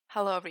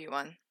Hello,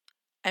 everyone.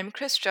 I'm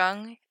Chris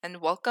Jung, and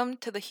welcome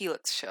to the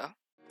Helix Show.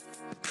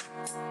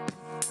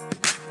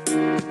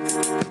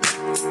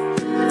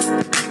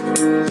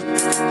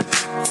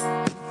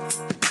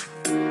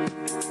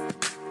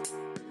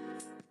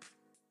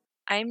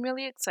 I'm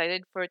really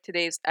excited for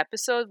today's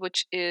episode,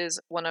 which is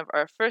one of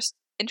our first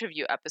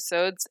interview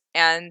episodes.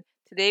 And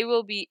today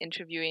we'll be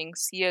interviewing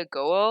Siya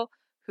Goel,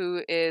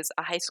 who is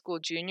a high school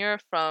junior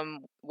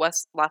from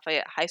West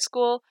Lafayette High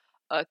School,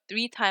 a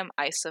 3-time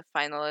ISEF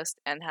finalist,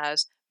 and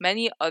has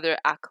many other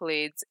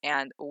accolades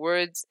and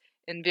awards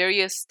in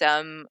various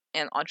STEM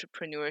and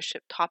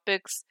entrepreneurship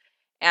topics.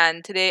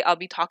 And today I'll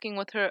be talking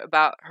with her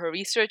about her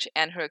research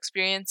and her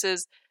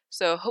experiences.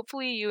 So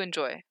hopefully you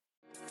enjoy.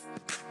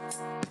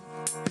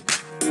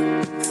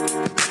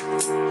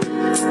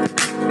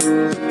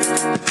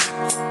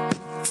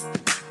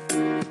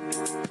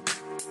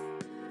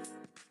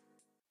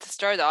 To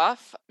start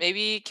off,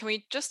 maybe can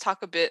we just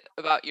talk a bit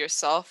about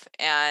yourself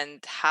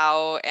and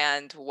how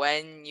and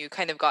when you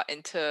kind of got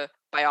into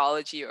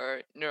biology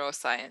or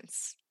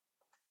neuroscience?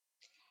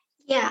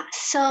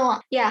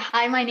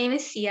 Hi, my name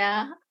is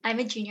Siya. I'm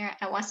a junior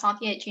at West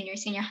Lafayette Jr.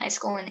 Senior High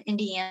School in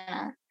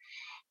Indiana.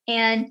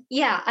 And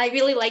I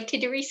really like to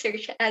do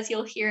research, as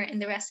you'll hear in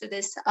the rest of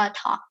this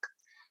talk.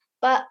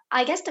 But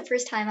I guess the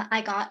first time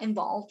I got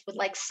involved with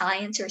like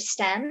science or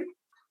STEM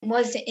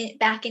was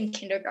back in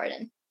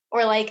kindergarten,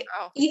 or like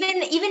Oh,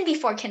 even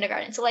before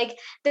kindergarten. So like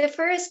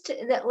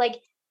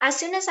as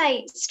soon as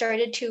I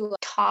started to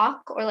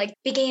talk or like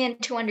began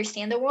to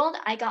understand the world,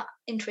 I got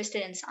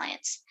interested in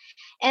science.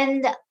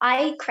 And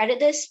I credit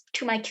this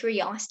to my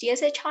curiosity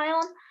as a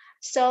child.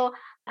 So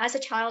as a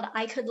child,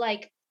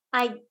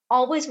 I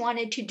always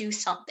wanted to do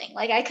something.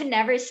 Like I could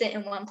never sit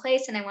in one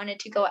place and I wanted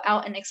to go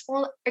out and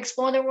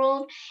explore the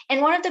world.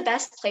 And one of the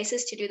best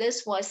places to do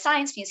this was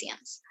science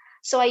museums.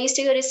 So I used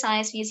to go to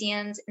science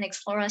museums and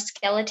explore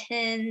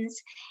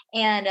skeletons,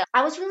 and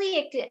I was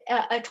really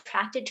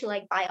attracted to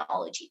like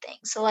biology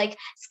things. So like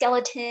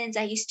skeletons,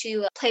 I used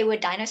to play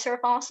with dinosaur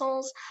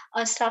fossils,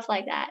 stuff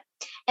like that,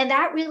 and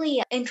that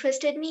really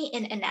interested me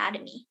in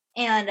anatomy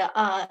and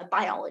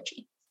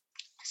biology.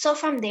 So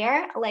from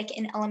there, like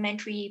in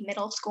elementary,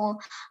 middle school,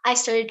 I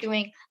started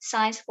doing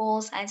science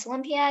bowls, science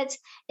olympiads,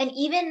 and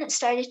even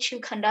started to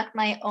conduct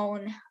my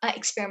own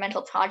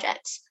experimental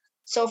projects.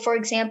 So, for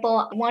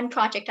example, one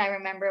project I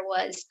remember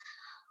was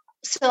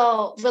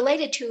so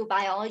related to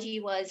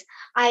biology was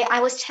I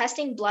was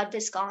testing blood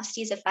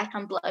viscosity's effect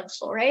on blood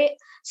flow rate.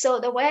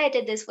 So the way I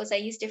did this was I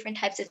used different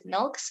types of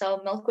milk,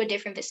 so milk with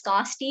different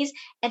viscosities,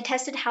 and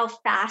tested how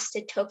fast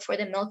it took for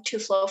the milk to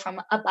flow from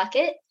a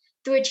bucket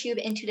through a tube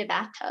into the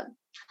bathtub.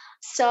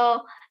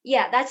 So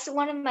that's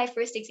one of my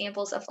first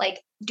examples of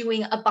like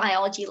doing a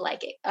biology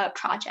like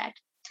project.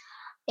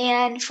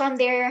 And from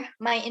there,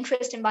 my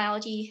interest in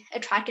biology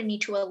attracted me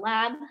to a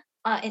lab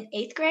in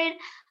 8th grade.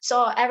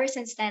 So ever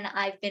since then,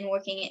 I've been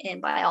working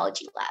in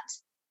biology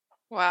labs.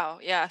 wow.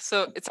 Yeah.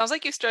 So it sounds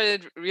like you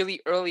started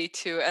really early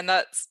too. And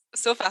that's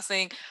so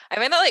fascinating. I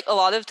find that like a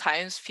lot of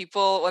times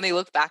people, when they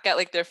look back at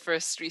like their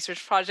first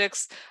research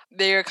projects,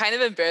 they're kind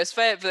of embarrassed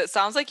by it, but it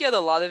sounds like you had a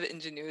lot of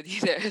ingenuity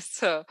there.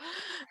 So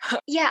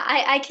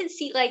I can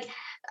see like,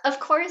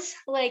 of course,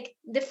 like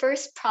the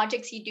first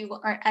projects you do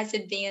aren't as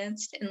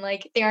advanced and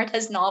like they aren't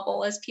as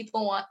novel as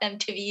people want them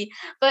to be.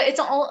 But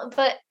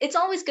it's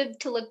always good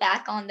to look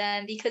back on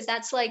them because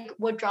that's like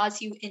what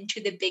draws you into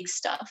the big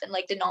stuff and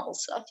like the novel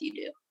stuff you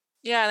do.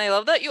 yeah, and I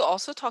love that you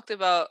also talked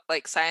about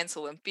like Science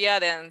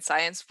Olympiad and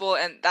Science Bowl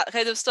and that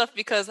kind of stuff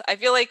because I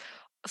feel like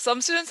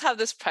some students have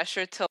this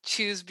pressure to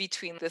choose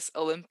between this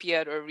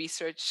Olympiad or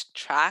research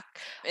track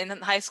in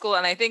high school.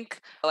 And I think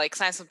like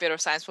Science Olympiad or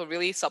Science Bowl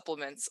really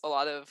supplements a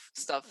lot of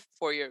stuff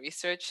for your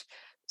research.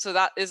 So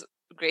that is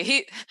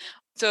great.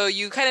 So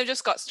you kind of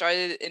just got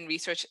started in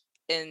research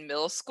in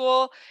middle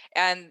school.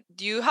 And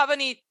do you have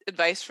any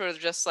advice for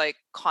just like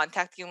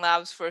contacting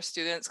labs for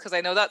students? Because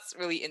I know that's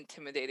really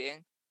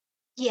intimidating.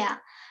 Yeah.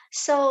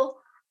 So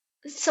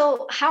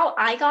so how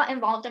I got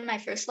involved in my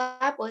first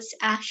lab was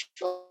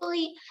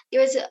actually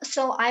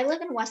so I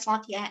live in West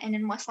Lafayette, and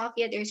in West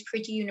Lafayette there's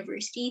Purdue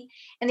University,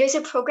 and there's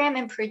a program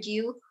in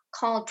Purdue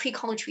called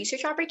pre-college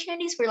research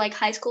opportunities where like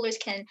high schoolers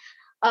can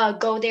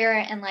go there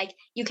and like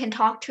you can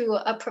talk to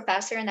a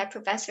professor and that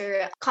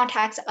professor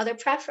contacts other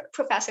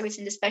professors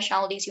in the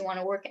specialties you want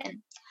to work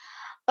in.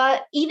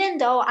 But even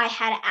though I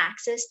had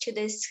access to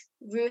this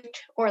route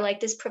or like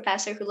this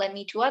professor who led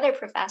me to other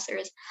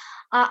professors,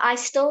 I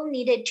still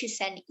needed to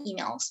send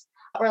emails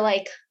or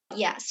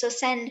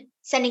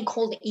sending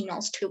cold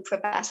emails to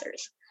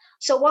professors.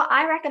 So what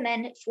I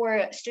recommend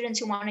for students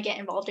who want to get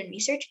involved in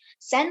research,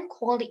 send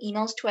cold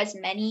emails to as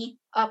many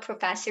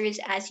professors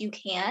as you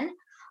can.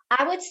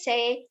 I would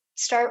say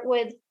start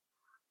with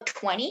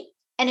 20,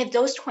 and if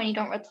those 20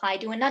 don't reply,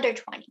 do another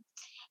 20.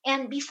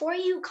 And before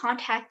you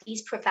contact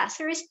these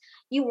professors,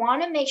 you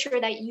want to make sure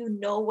that you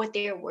know what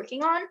they are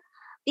working on.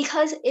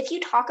 Because if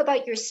you talk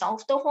about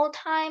yourself the whole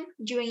time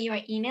during your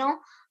email,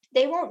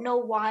 they won't know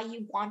why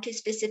you want to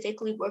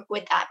specifically work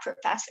with that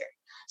professor.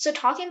 So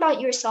talking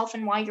about yourself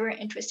and why you're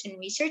interested in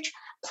research,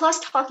 plus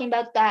talking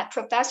about that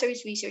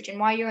professor's research and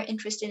why you're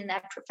interested in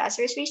that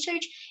professor's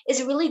research is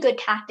a really good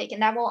tactic.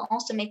 And that will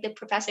also make the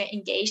professor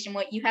engaged in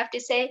what you have to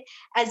say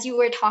as you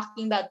were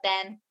talking about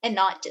them and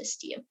not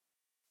just you.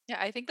 Yeah,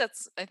 I think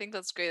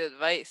that's great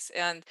advice.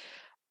 And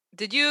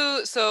did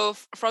you so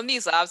from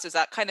these labs, is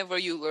that kind of where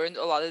you learned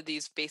a lot of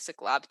these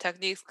basic lab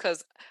techniques?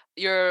 Because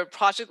your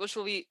project, which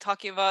we'll be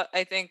talking about,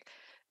 I think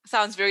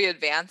sounds very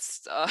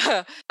advanced.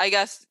 I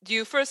guess, do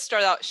you first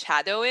start out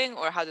shadowing,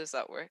 or how does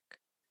that work?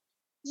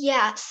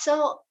 Yeah,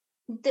 so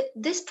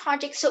this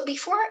project, so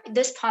before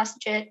this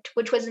project,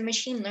 which was a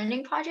machine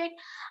learning project,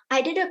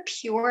 I did a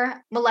pure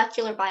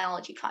molecular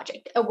biology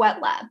project, a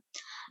wet lab.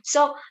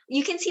 So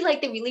you can see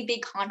like the really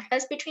big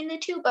contrast between the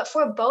two. But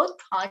for both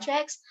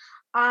projects,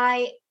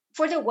 I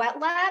for the wet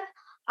lab,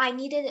 I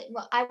needed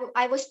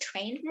I was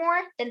trained more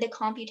than the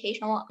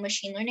computational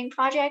machine learning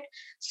project.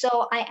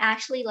 So I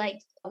actually like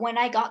when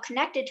I got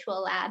connected to a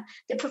lab,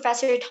 the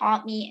professor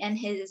taught me and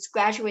his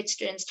graduate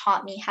students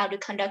taught me how to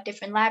conduct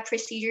different lab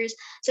procedures,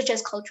 such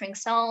as culturing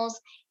cells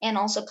and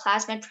also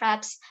plasmid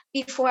preps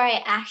before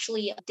I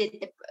actually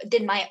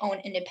did my own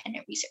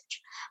independent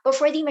research. But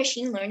for the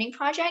machine learning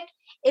project,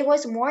 it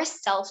was more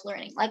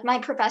self-learning. Like my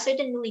professor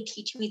didn't really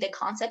teach me the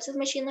concepts of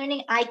machine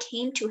learning. I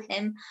came to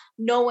him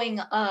knowing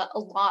a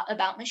lot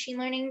about machine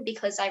learning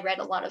because I read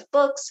a lot of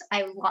books,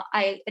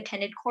 I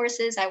attended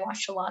courses, I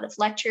watched a lot of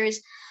lectures.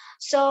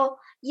 So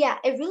yeah,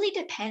 it really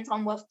depends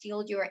on what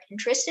field you're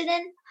interested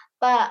in.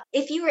 But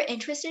if you are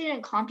interested in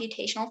a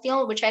computational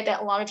field, which I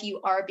bet a lot of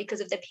you are because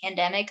of the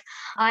pandemic,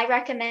 I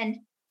recommend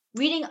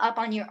reading up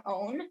on your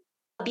own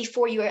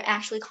before you are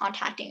actually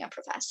contacting a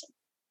professor.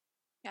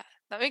 Yeah,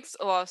 that makes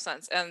a lot of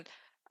sense. And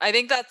I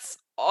think that's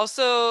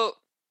also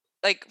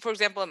like, for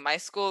example, in my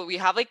school, we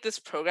have like this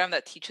program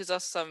that teaches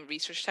us some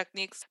research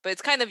techniques, but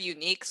it's kind of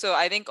unique. So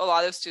I think a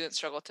lot of students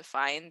struggle to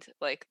find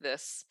like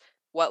this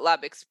wet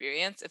lab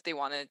experience if they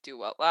want to do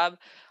wet lab.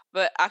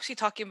 But actually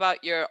talking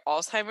about your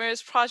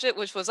Alzheimer's project,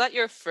 which was that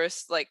your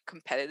first like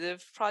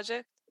competitive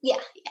project? Yeah,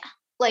 yeah.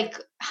 Like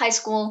high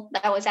school,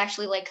 that was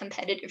actually like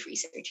competitive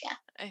research. Yeah.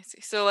 I see.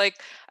 So, like,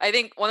 I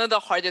think one of the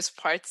hardest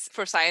parts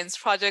for science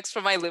projects,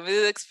 from my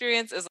limited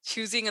experience, is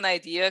choosing an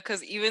idea.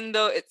 Because even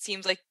though it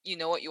seems like you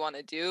know what you want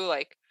to do,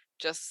 like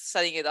just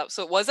setting it up.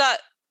 So, was that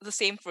the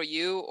same for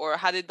you, or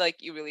how did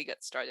like you really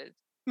get started?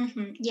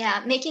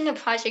 Yeah, making a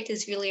project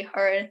is really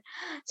hard.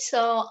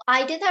 So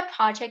I did that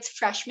project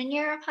freshman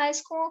year of high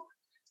school.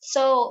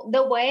 So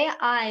the way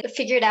I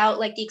figured out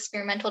like the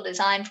experimental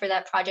design for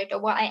that project or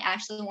what I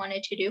actually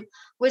wanted to do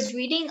was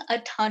reading a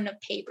ton of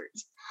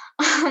papers.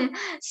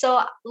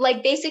 So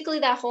like basically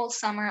that whole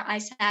summer I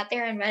sat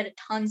there and read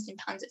tons and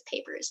tons of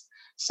papers.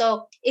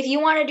 So if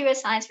you want to do a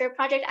science fair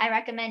project, I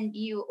recommend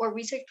you or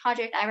research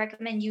project, I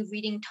recommend you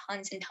reading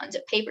tons and tons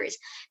of papers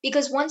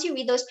because once you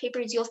read those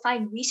papers, you'll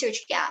find research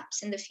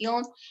gaps in the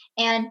field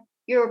and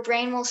your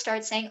brain will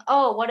start saying,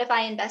 oh, what if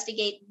I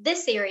investigate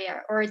this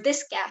area or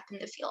this gap in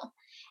the field?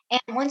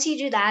 And once you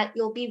do that,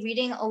 you'll be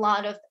reading a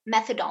lot of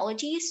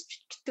methodologies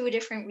through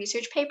different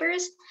research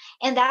papers.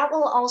 And that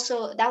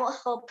will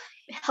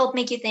help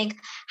make you think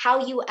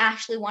how you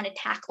actually want to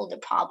tackle the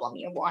problem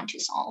you want to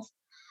solve.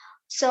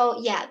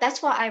 So yeah,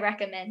 that's what I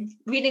recommend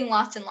reading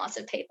lots and lots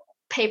of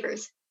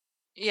papers.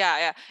 Yeah,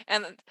 yeah.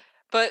 And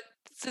but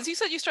since you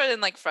said you started in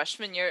like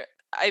freshman year,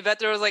 I bet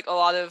there was like a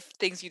lot of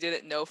things you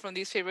didn't know from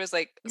these papers,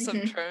 like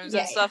some terms and Yeah,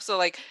 yeah. stuff. So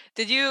like,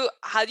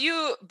 how do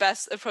you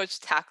best approach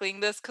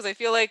tackling this? Because I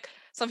feel like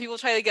some people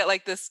try to get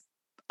like this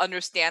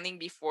understanding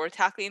before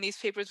tackling these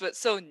papers, but it's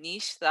so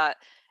niche that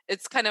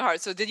it's kind of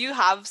hard. So did you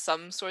have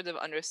some sort of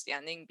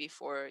understanding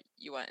before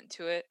you went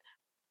into it?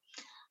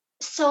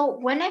 So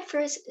when I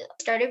first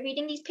started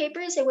reading these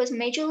papers, it was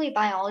majorly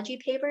biology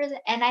papers,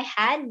 and I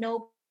had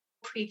no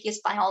previous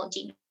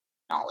biology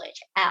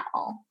knowledge at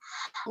all.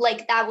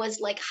 Like that was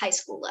like high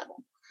school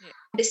level Yeah.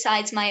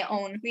 besides my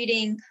own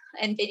reading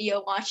and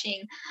video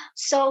watching.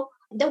 So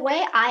the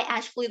way I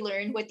actually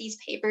learned what these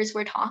papers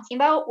were talking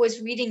about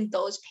was reading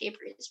those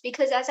papers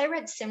because as I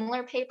read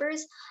similar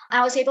papers,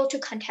 I was able to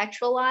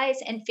contextualize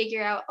and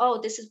figure out, oh,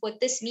 this is what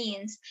this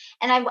means.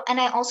 And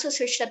I also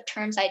searched up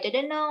terms I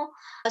didn't know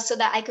so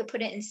that I could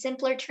put it in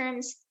simpler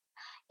terms.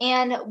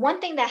 And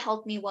one thing that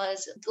helped me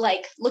was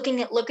like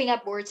looking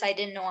up words I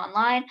didn't know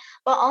online,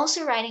 but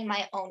also writing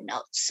my own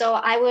notes. So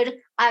I would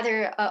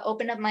either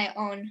open up my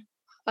own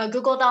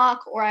Google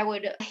Doc or I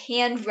would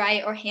hand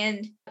write or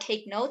hand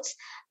take notes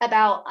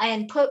about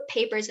and put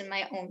papers in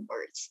my own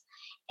words.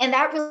 And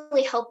that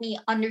really helped me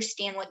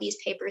understand what these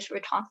papers were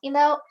talking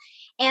about.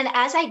 And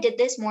as I did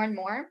this more and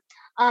more,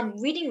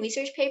 reading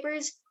research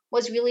papers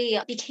was really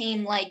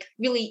became like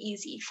really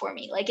easy for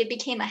me. Like it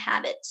became a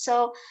habit.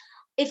 So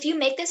if you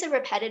make this a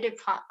repetitive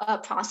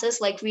process,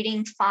 like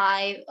reading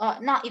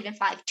not even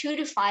five, 2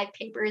 to 5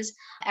 papers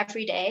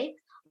every day,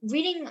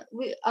 reading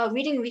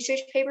research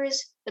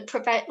papers,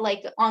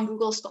 like on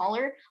Google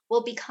Scholar,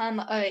 will become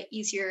a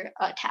easier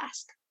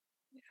task.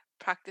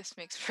 practice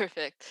makes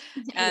perfect.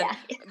 And Yeah.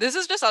 this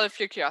is just out of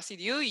pure curiosity.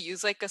 Do you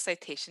use like a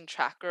citation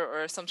tracker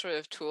or some sort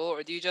of tool,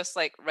 or do you just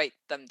like write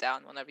them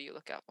down whenever you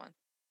look at one?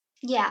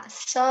 Yeah,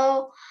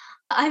 so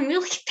I'm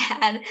really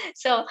bad.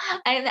 So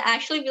I'm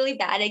actually really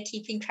bad at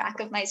keeping track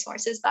of my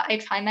sources, but I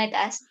try my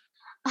best.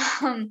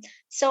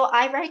 So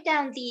I write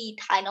down the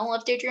title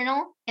of the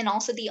journal and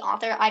also the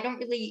author. I don't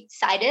really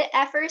cite it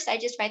at first. I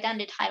just write down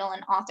the title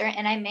and author,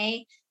 and I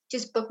may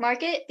just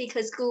bookmark it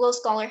because Google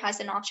Scholar has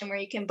an option where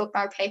you can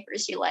bookmark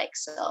papers you like.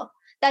 So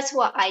that's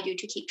what I do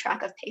to keep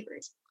track of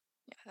papers.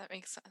 Yeah, that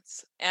makes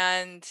sense.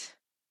 And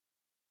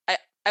I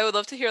I would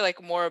love to hear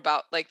like more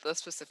about like the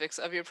specifics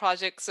of your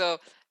project. So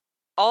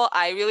all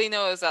I really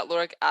know is that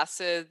lauric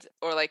acid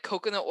or like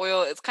coconut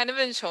oil, it's kind of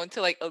been shown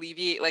to like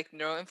alleviate like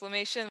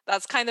neuroinflammation.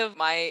 That's kind of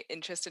my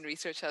interest in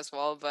research as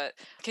well. But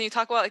can you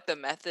talk about like the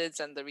methods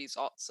and the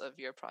results of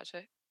your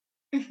project?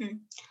 Mhm.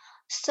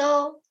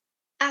 So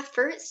at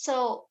first,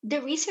 so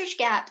the research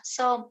gap.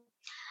 So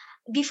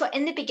before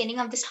in the beginning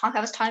of this talk,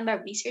 I was talking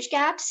about research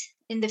gaps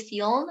in the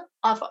field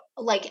of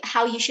like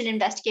how you should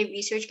investigate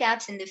research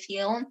gaps in the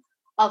field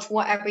of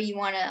whatever you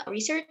want to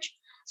research.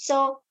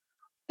 So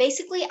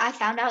basically, I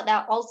found out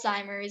that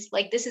Alzheimer's,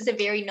 like this is a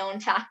very known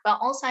fact, but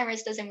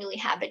Alzheimer's doesn't really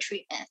have a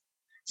treatment.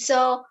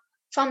 So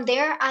from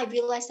there, I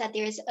realized that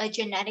there's a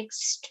genetic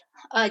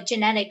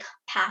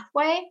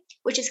pathway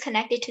which is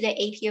connected to the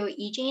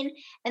APOE gene,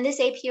 and this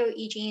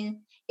APOE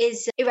gene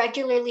is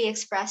irregularly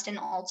expressed in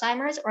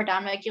Alzheimer's or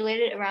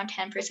downregulated around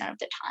 10% of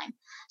the time.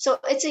 So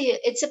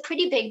it's a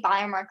pretty big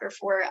biomarker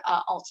for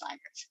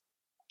Alzheimer's.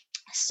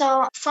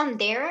 So from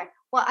there,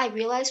 what I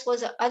realized was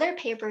that other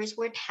papers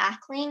were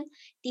tackling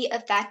the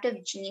effect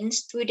of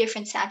genes through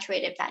different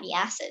saturated fatty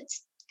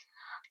acids.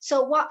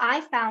 So what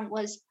I found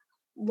was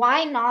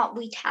why not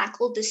we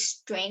tackle the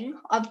string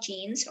of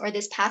genes or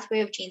this pathway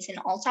of genes in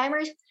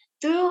Alzheimer's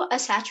through a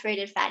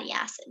saturated fatty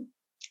acid.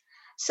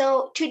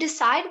 So, to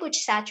decide which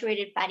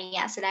saturated fatty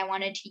acid I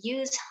wanted to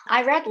use,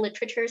 I read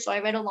literature, so I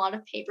read a lot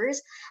of papers,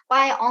 but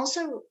I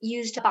also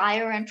used a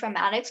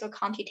bioinformatics or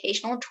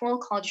computational tool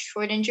called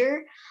Schrodinger.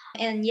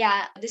 And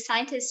yeah, the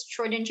scientist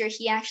Schrodinger,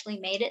 he actually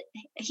made it.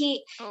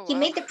 He Oh he wow.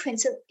 made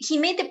he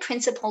made the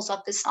principles of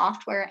the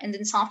software, and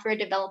then software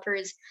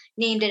developers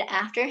named it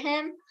after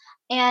him.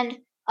 And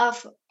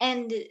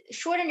and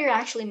Schrodinger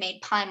actually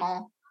made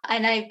Pymol,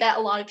 and I bet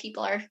a lot of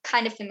people are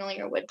kind of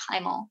familiar with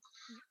Pymol.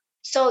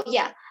 So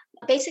yeah,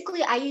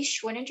 basically I use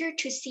Schrodinger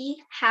to see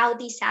how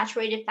the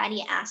saturated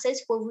fatty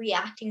acids were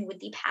reacting with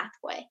the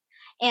pathway.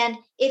 And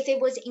if it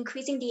was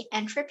increasing the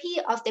entropy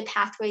of the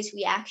pathway's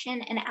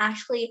reaction, and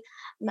actually,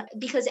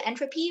 because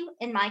entropy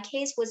in my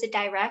case was a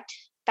direct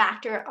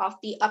factor of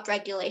the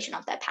upregulation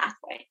of that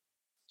pathway.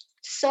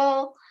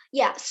 So,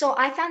 yeah, so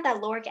I found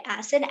that lauric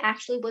acid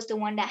actually was the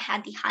one that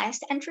had the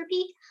highest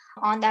entropy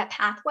on that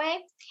pathway.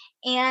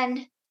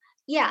 And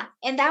yeah,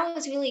 and that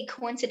was really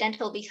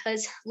coincidental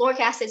because lauric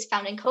acid is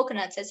found in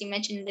coconuts, as you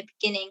mentioned in the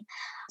beginning.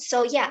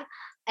 So, yeah,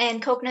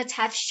 and coconuts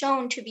have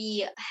shown to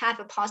be have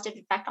a positive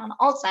effect on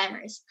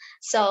Alzheimer's.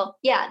 So,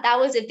 yeah, that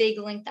was a big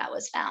link that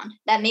was found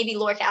that maybe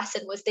lauric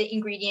acid was the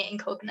ingredient in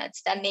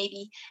coconuts that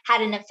maybe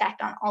had an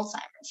effect on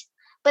Alzheimer's.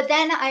 But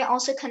then I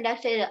also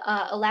conducted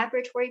a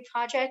laboratory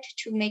project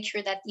to make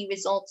sure that the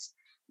results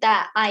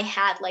that I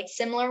had like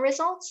similar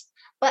results.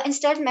 But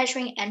instead of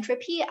measuring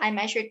entropy, I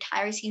measured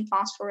tyrosine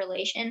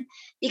phosphorylation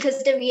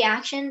because the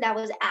reaction that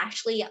was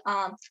actually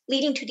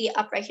leading to the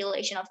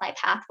upregulation of my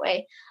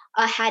pathway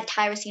had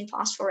tyrosine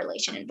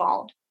phosphorylation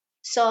involved.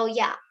 So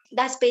yeah,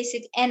 that's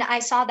basic. And I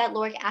saw that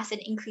lauric acid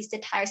increased the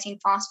tyrosine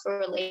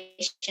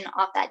phosphorylation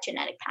of that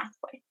genetic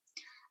pathway.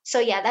 So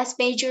yeah, that's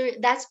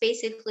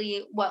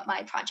basically what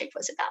my project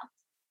was about.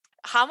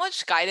 How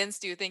much guidance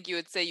do you think you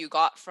would say you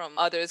got from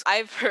others?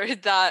 I've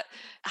heard that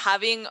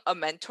having a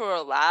mentor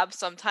or lab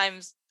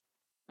sometimes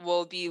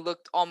will be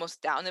looked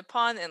almost down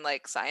upon in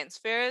like science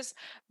fairs,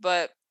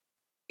 but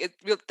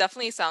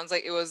definitely sounds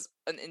like it was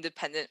an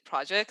independent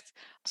project.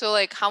 So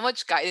like how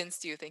much guidance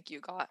do you think you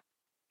got?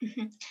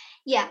 Mhm.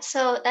 Yeah,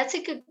 so that's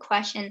a good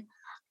question.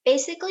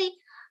 Basically,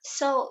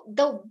 so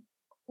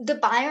the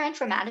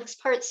bioinformatics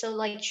part, so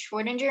like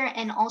Schrodinger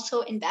and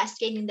also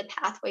investigating the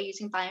pathway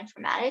using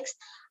bioinformatics,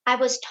 I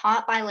was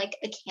taught by like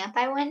a camp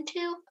I went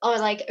to or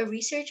like a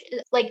research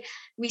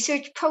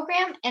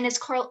program, and it's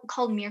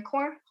called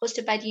MIRCOR,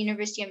 hosted by the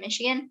University of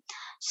Michigan.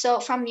 So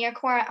from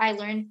MIRCOR, I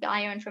learned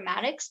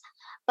bioinformatics,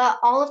 but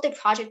all of the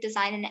project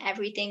design and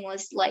everything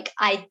was like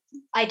I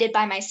did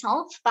by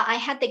myself, but I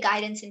had the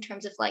guidance in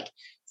terms of like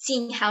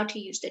seeing how to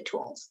use the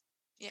tools.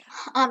 Yeah.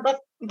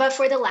 But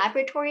for the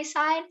laboratory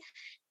side,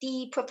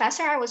 the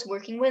professor I was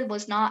working with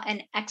was not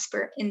an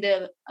expert in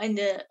the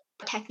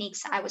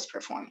techniques I was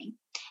performing,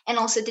 and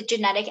also the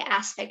genetic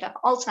aspect of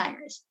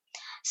Alzheimer's.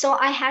 So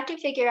I had to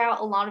figure out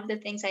a lot of the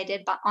things I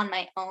did on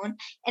my own,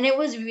 and it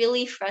was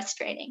really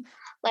frustrating.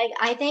 Like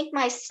I think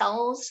my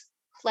cells,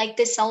 like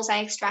the cells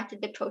I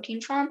extracted the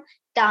protein from,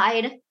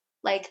 died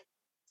like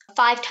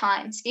 5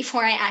 times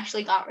before I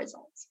actually got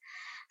results.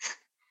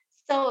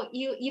 So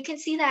you can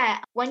see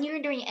that when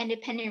you're doing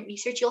independent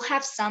research, you'll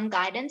have some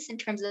guidance in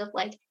terms of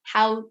like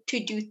how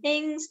to do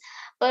things,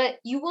 but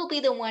you will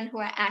be the one who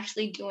are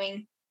actually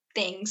doing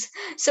things.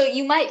 So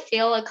you might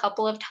fail a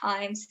couple of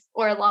times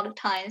or a lot of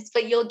times,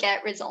 but you'll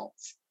get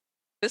results.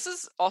 This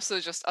is also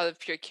just out of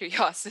pure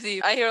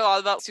curiosity. I hear a lot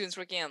about students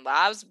working in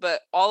labs,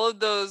 but all of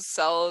those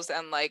cells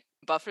and like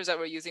buffers that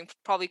we're using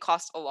probably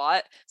cost a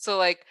lot. So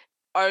like,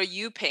 are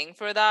you paying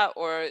for that,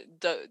 or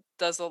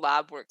does the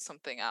lab work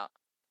something out?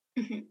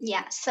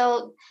 Yeah.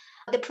 So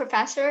the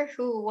professor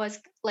who was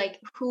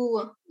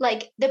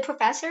the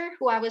professor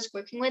who I was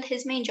working with,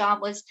 his main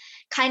job was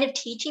kind of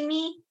teaching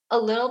me a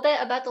little bit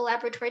about the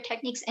laboratory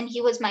techniques, and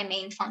he was my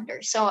main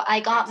funder. So I I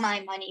got see.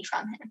 my money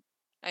from him.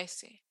 I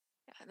see.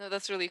 Yeah, no,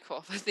 that's really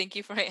cool. Thank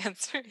you for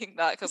answering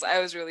that because I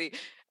was really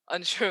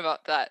unsure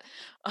about that.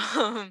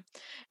 Um,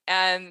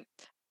 and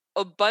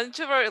a bunch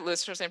of our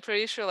listeners, I'm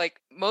pretty sure like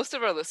most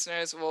of our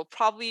listeners will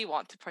probably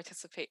want to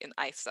participate in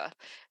ISA.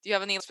 Do you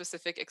have any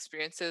specific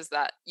experiences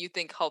that you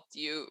think helped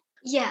you?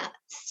 Yeah.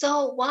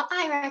 So what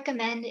I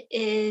recommend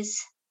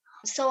is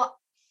so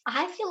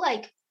I feel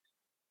like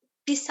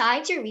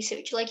besides your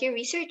research, like your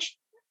research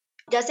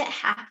doesn't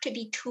have to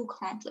be too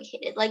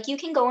complicated. Like you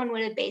can go in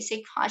with a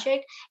basic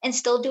project and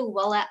still do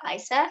well at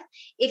ISEF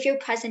if your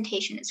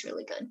presentation is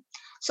really good.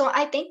 So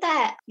I think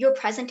that your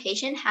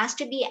presentation has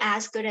to be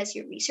as good as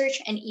your research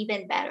and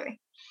even better.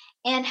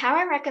 And how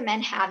I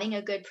recommend having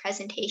a good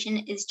presentation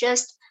is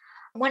just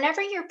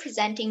whenever you're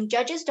presenting,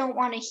 judges don't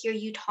want to hear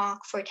you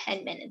talk for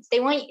 10 minutes.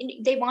 They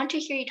want to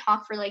hear you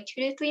talk for like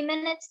 2 to 3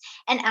 minutes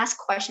and ask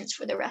questions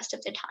for the rest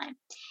of the time.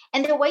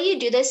 And the way you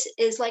do this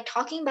is like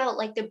talking about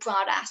like the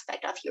broad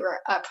aspect of your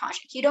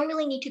project. You don't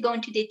really need to go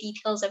into the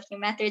details of your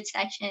method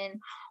section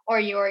or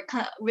your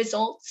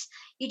results.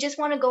 You just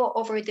want to go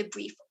over the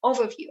brief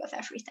overview of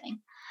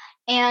everything.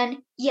 And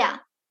yeah,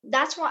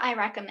 that's what I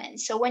recommend.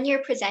 So when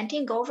you're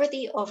presenting, go over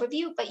the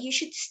overview, but you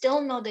should still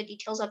know the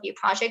details of your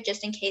project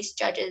just in case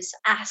judges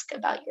ask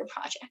about your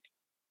project.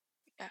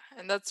 Yeah,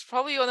 and that's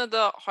probably one of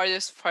the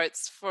hardest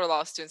parts for a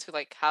lot of students who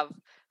like have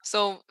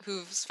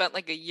who've spent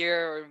like a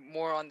year or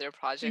more on their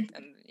project, Mhm.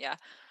 and yeah,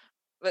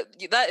 but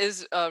that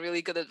is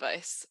really good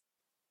advice.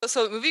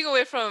 So moving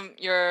away from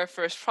your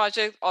first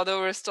project,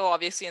 although we're still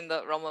obviously in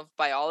the realm of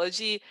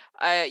biology,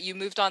 you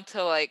moved on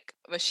to like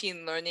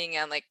machine learning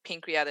and like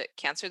pancreatic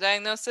cancer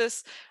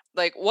diagnosis.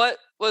 Like, what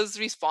was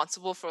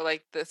responsible for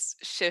like this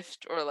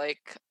shift, or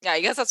like, yeah,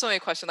 I guess that's my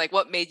question. Like,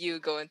 what made you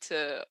go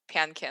into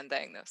pan-can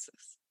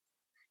diagnosis?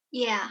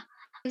 Yeah.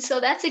 And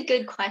so that's a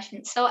good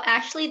question. So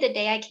actually the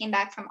day I came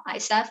back from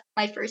ISEF,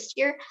 my first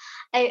year,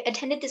 I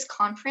attended this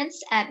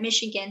conference at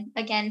Michigan,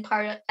 again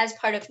as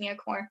part of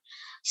NearCore.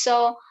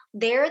 So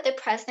there the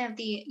president of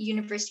the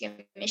University of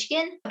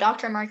Michigan,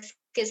 Dr. Mark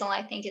Skizzle,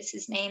 I think is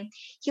his name,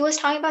 he was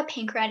talking about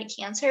pancreatic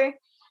cancer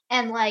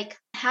and like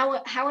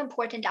how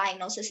important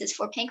diagnosis is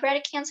for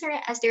pancreatic cancer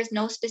as there's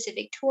no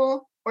specific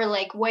tool or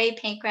like way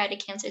pancreatic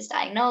cancer is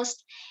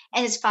diagnosed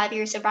and his 5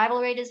 year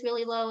survival rate is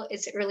really low.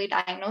 Its early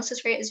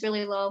diagnosis rate is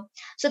really low.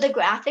 So the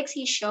graphics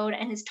he showed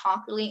and his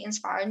talk really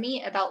inspired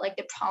me about like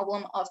the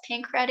problem of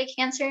pancreatic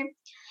cancer.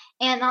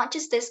 And not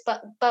just this,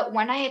 but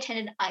when I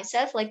attended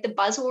ISEF, like the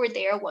buzzword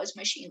there was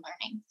machine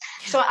learning.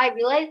 So Yeah. I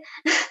realized,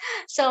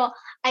 so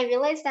I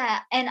realized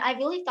that, and I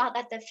really thought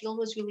that the field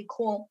was really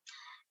cool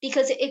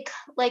because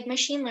like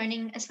machine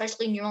learning,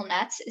 especially neural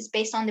nets, is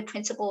based on the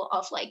principle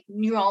of like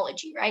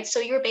neurology, right? So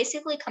you're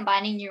basically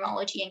combining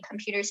neurology and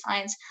computer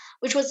science,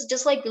 which was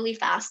just like really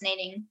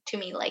fascinating to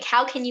me. Like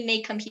how can you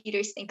make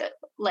computers think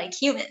like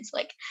humans?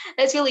 Like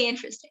that's really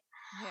interesting.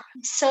 Yeah.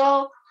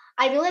 So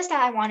I realized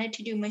that I wanted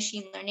to do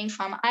machine learning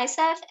from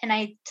ISEF,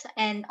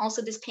 and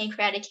also this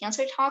pancreatic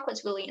cancer talk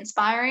was really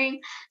inspiring.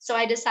 So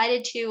I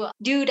decided to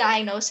do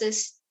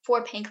diagnosis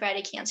for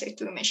pancreatic cancer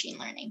through machine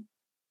learning.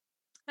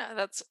 Yeah,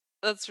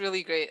 that's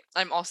really great.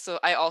 I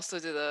also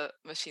did a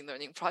machine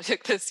learning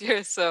project this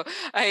year, so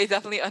I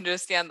definitely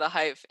understand the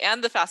hype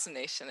and the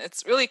fascination.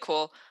 It's really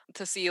cool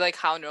to see like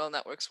how neural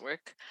networks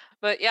work.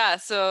 But yeah,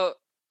 so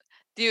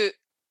do you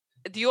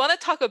do you want to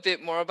talk a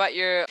bit more about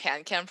your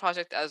PanCan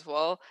project as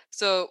well?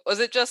 So was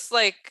it just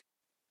like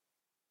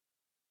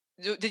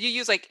did you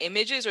use like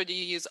images, or do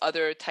you use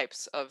other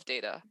types of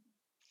data?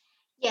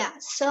 Yeah.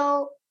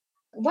 So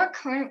what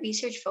current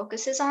research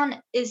focuses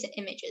on is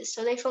images.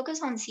 So they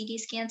focus on CT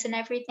scans and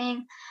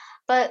everything.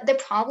 But the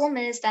problem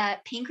is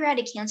that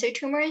pancreatic cancer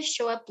tumors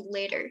show up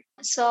later.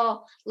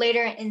 So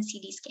later in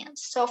CT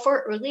scans. So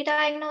for early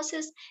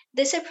diagnosis,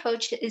 this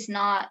approach is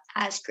not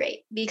as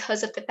great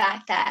because of the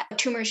fact that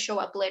tumors show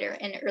up later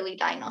in early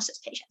diagnosis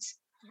patients.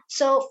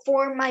 So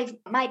for my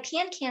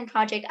PanCan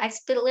project, I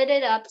split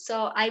it up.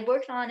 So I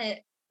worked on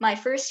it my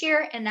first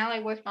year and now I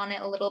worked on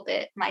it a little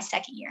bit my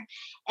second year.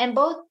 And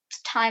both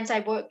times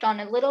I worked on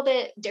a little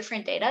bit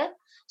different data.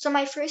 So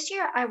my first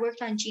year I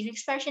worked on gene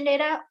expression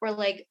data or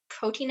like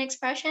protein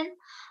expression.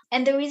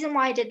 And the reason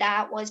why I did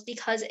that was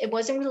because it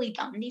wasn't really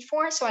done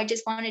before. So I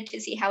just wanted to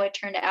see how it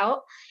turned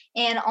out.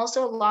 And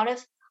also a lot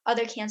of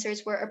other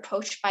cancers were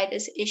approached by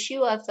this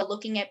issue of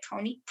looking at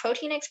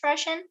protein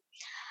expression.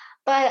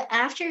 But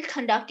after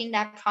conducting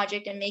that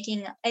project and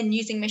making and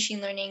using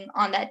machine learning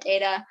on that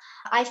data,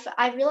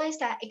 I realized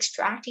that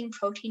extracting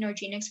protein or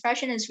gene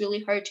expression is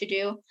really hard to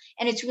do,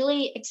 and it's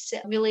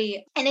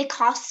really and it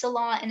costs a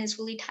lot and is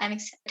really time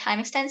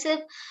extensive.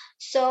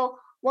 So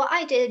what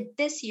I did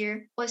this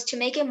year was to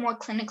make it more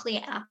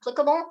clinically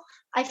applicable.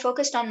 I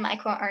focused on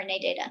microRNA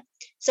data.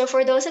 So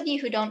for those of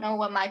you who don't know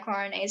what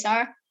microRNAs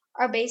are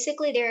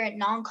basically they're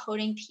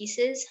non-coding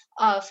pieces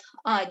of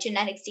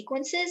genetic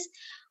sequences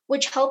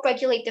which help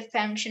regulate the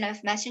function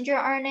of messenger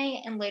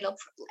RNA and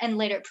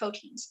later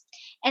proteins.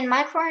 And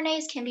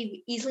microRNAs can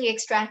be easily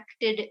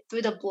extracted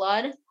through the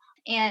blood,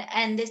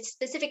 and this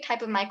specific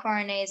type of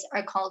microRNAs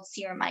are called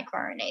serum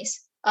microRNAs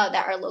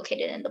that are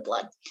located in the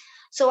blood.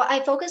 So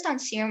I focused on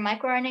serum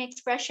microRNA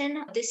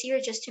expression this year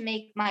just to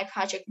make my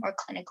project more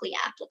clinically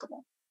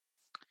applicable.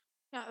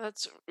 Yeah,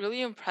 that's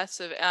really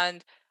impressive.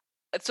 And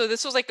so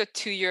this was like a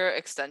 2-year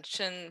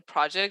extension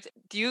project.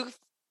 Do you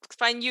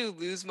find you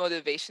lose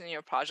motivation in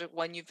your project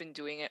when you've been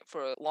doing it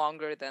for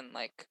longer than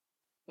like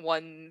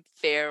one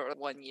fair or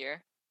 1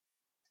 year?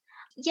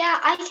 Yeah,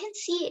 I can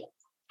see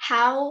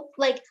how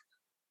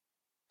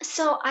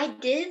so I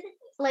did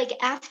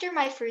after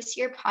my first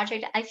year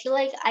project, I feel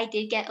like I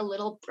did get a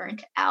little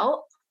burnt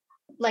out.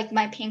 Like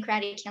my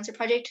pancreatic cancer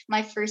project,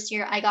 my first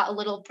year, I got a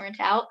little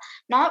burnt out.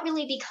 Not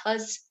really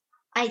because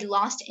I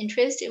lost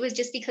interest. It was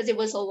just because it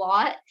was a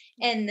lot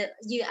and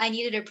I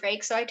needed a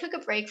break. So I took a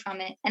break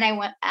from it and I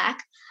went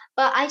back.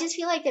 But I just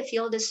feel like the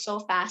field is so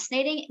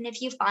fascinating. And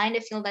if you find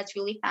a field that's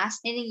really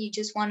fascinating, you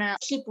just want to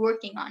keep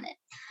working on it.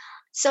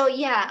 So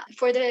yeah,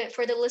 for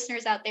the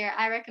listeners out there,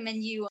 I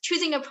recommend you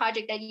choosing a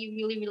project that you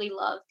really, really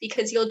love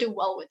because you'll do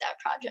well with that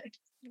project.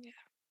 Yeah.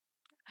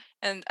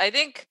 And I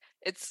think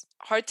it's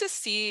hard to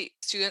see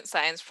student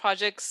science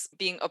projects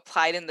being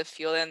applied in the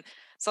field. And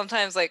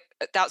sometimes, like,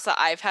 doubts that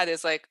I've had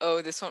is like,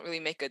 oh, this won't really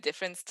make a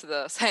difference to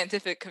the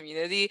scientific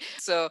community.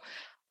 So,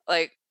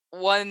 like,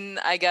 one,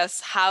 I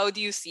guess, how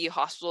do you see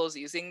hospitals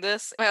using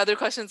this? My other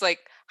question is like,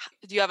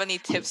 do you have any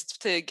tips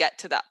to get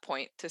to that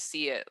point to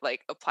see it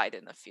like applied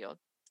in the field?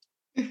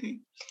 Mhm.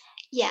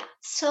 Yeah.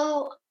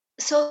 So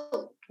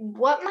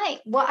what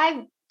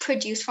I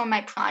produced from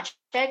my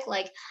project,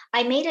 like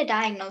I made a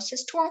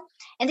diagnosis tool,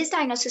 and this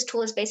diagnosis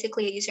tool is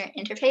basically a user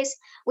interface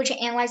which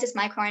analyzes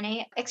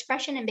microRNA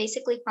expression and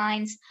basically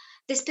finds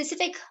the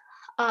specific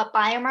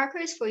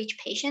biomarkers for each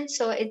patient.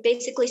 So it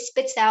basically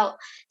spits out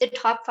the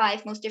top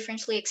 5 most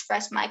differentially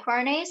expressed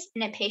microRNAs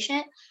in a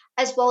patient,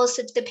 as well as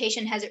if the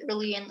patient has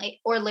early and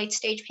late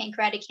stage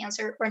pancreatic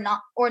cancer or not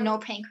or no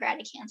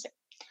pancreatic cancer.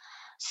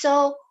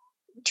 So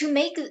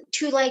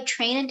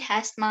train and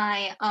test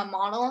my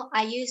model,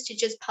 I used to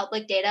just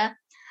public data.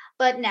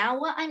 But now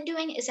what I'm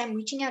doing is I'm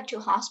reaching out to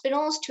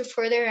hospitals to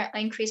further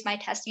increase my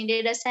testing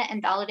data set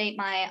and validate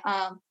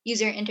my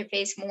user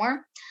interface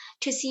more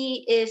to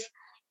see if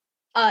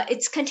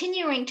it's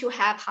continuing to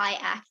have high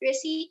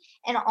accuracy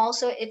and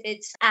also if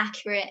it's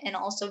accurate and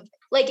also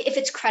if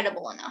it's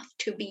credible enough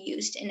to be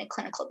used in a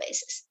clinical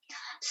basis.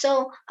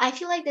 So I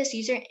feel like this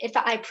user, if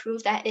I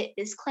prove that it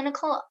is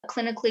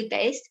clinically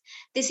based,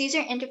 this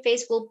user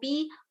interface will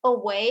be a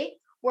way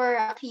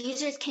where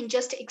users can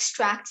just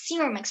extract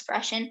serum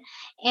expression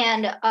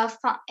and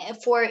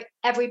for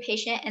every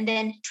patient and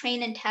then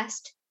train and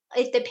test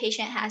if the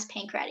patient has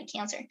pancreatic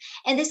cancer.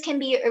 And this can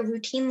be a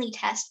routinely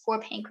test for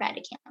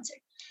pancreatic cancer.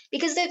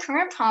 Because the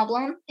current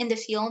problem in the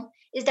field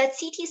is that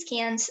CT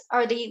scans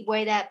are the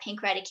way that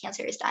pancreatic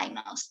cancer is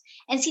diagnosed.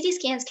 And CT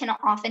scans can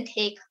often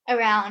take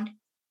around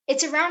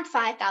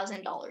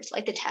 $5,000,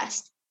 like the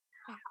test,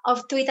 Yeah.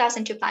 of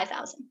 3,000 to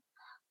 5,000.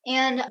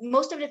 And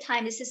most of the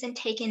time, this isn't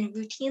taken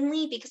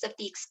routinely because of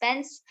the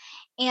expense.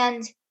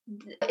 And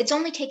it's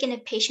only taken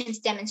if patients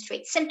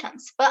demonstrate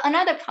symptoms. But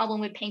another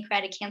problem with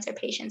pancreatic cancer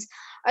patients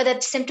are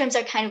that symptoms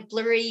are kind of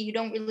blurry. You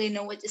don't really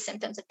know what the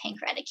symptoms of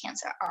pancreatic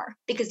cancer are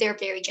because they're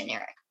very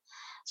generic.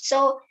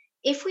 So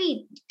if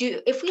we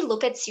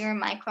look at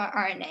serum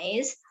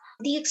microRNAs,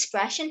 the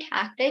expression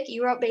tactic,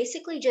 you are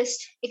basically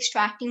just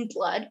extracting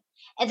blood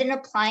and then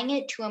applying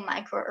it to a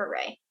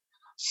microarray.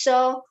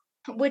 So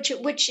which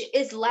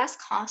is less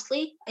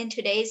costly in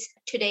today's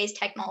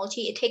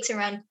technology. It takes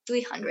around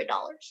 $300.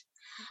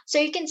 So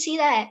you can see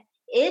that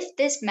if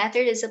this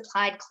method is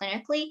applied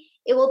clinically,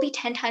 it will be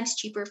 10 times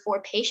cheaper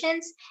for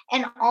patients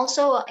and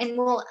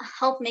will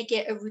help make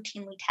it a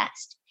routinely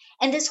test.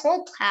 And this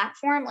whole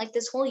platform, like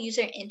this whole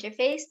user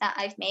interface that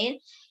I've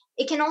made,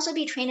 it can also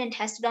be trained and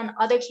tested on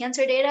other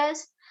cancer data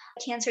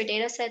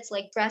sets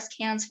like breast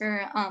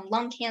cancer,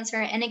 lung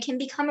cancer, and it can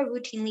become a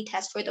routinely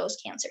test for those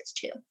cancers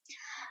too.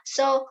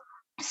 So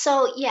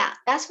so yeah,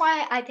 that's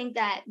why I think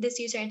that this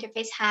user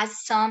interface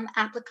has some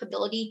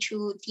applicability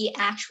to the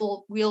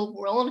actual real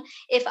world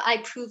if I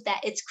prove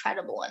that it's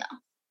credible enough.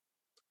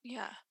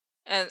 Yeah.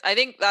 And I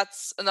think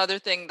that's another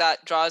thing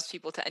that draws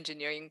people to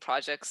engineering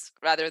projects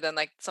rather than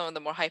like some of the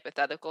more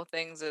hypothetical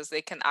things is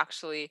they can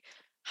actually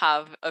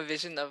have a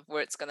vision of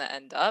where it's going to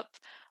end up.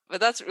 But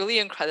that's really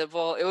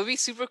incredible. It would be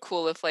super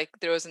cool if like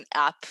there was an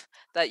app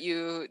that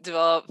you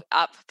develop,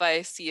 app by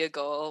Siya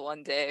Goel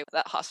one day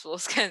that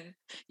hospitals can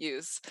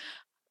use.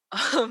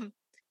 Um,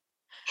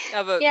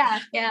 yeah, but Yeah,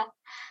 yeah.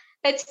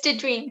 That's the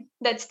dream.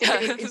 That's the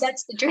dream.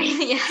 That's the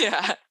dream. Yeah.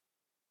 yeah.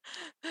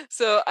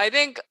 So I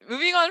think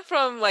moving on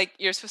from like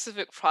your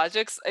specific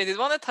projects, I did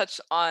want to touch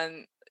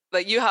on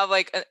like you have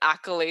like an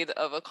accolade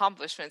of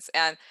accomplishments,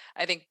 and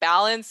I think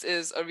balance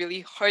is a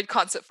really hard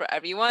concept for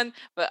everyone,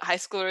 but high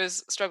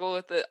schoolers struggle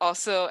with it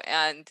also.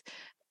 And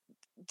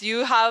do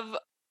you have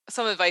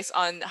some advice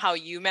on how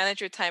you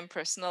manage your time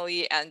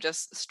personally and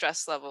just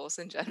stress levels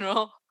in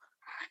general?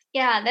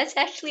 Yeah, that's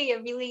actually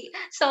a really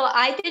so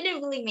I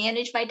didn't really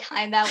manage my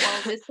time that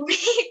well this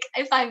week,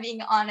 if I'm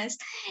being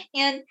honest.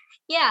 And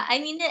yeah, I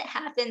mean it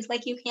happens.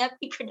 Like you can't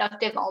be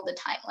productive all the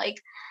time.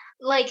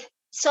 Like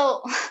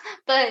so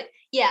but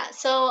yeah,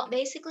 so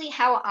basically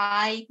how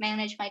I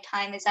manage my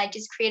time is I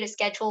just create a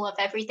schedule of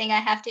everything I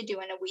have to do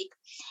in a week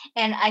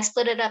and I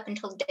split it up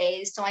into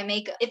days. So I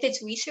make if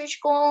it's research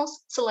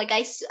goals, so like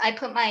I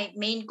put my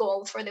main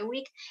goal for the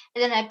week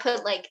and then I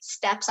put like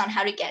steps on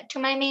how to get to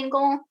my main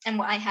goal and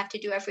what I have to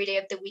do every day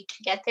of the week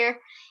to get there.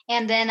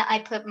 And then I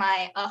put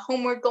my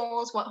homework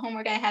goals, what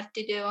homework I have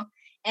to do,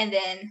 and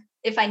then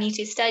if I need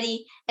to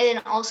study, and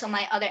then also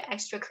my other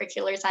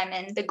extracurriculars I'm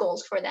in, the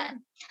goals for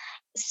them.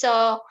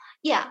 So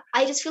yeah,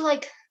 I just feel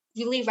like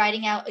really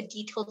writing out a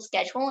detailed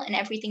schedule and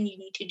everything you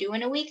need to do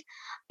in a week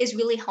is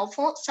really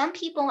helpful. Some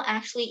people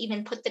actually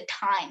even put the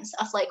times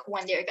of like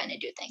when they're going to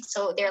do things.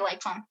 So they're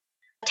like from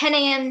 10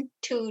 a.m.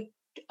 to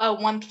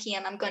 1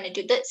 p.m. I'm going to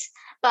do this.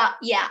 But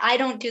yeah, I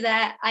don't do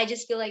that. I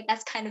just feel like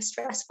that's kind of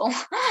stressful.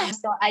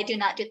 So I do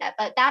not do that.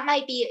 But that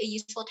might be a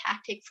useful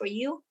tactic for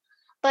you.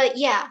 But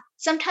yeah,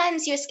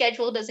 sometimes your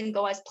schedule doesn't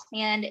go as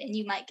planned and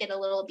you might get a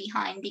little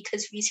behind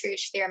because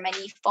research, there are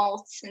many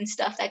faults and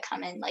stuff that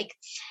come in. Like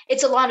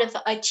it's a lot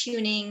of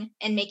tuning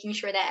and making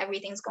sure that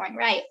everything's going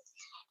right.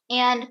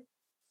 And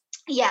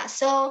yeah,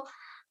 so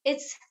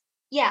it's,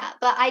 yeah,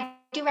 but I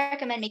do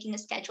recommend making a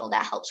schedule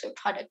that helps with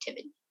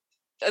productivity.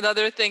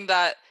 Another thing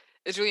that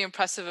is really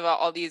impressive about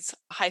all these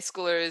high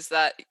schoolers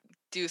that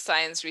do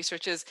science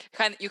research is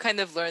you kind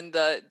of learn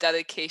the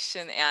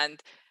dedication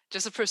and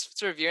just the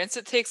perseverance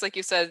it takes. Like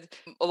you said,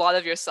 a lot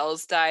of your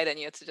cells died and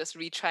you had to just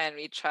retry and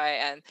retry.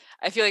 And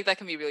I feel like that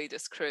can be really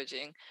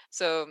discouraging.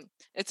 So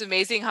it's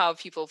amazing how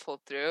people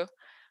pull through.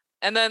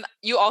 And then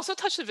you also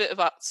touched a bit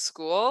about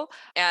school.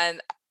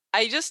 And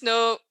I just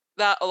know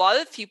that a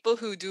lot of people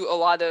who do a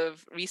lot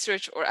of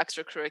research or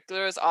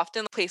extracurriculars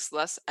often place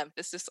less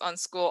emphasis on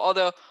school,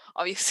 although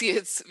obviously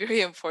it's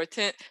very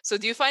important. So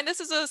do you find this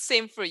is the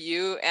same for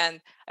you?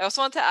 And I also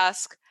want to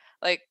ask,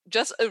 like,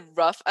 just a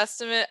rough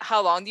estimate,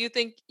 how long do you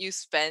think you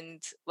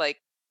spend like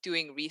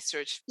doing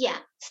research? Yeah.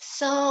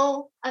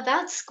 So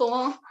about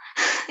school,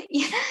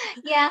 yeah,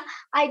 yeah,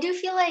 I do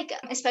feel like,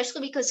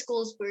 especially because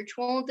school's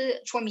virtual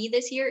for me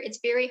this year, it's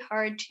very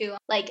hard to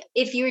like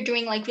if you're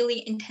doing like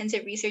really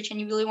intensive research and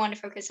you really want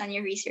to focus on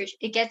your research,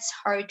 it gets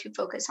hard to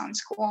focus on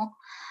school.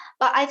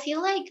 But I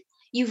feel like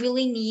you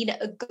really need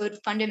a good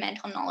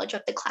fundamental knowledge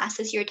of the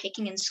classes you're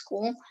taking in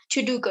school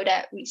to do good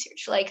at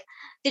research. Like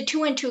the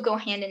two and two go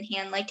hand in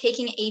hand. Like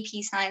taking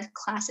AP science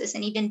classes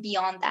and even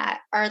beyond that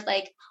are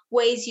like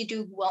ways you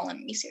do well in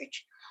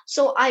research.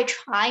 So I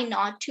try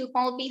not to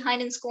fall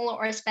behind in school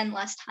or spend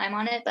less time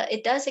on it, but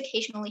it does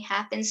occasionally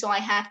happen. So I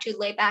have to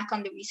lay back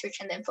on the research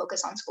and then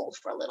focus on school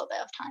for a little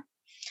bit of time.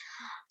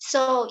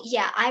 So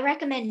yeah, I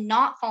recommend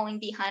not falling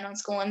behind on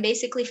school and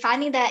basically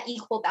finding that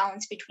equal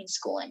balance between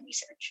school and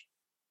research.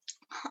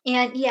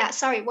 And yeah,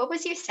 sorry, what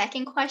was your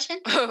second question?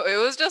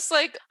 It was just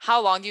like,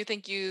 how long do you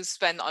think you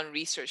spend on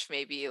research?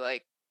 Maybe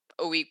like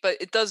a week, but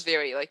it does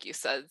vary, like you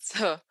said.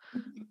 So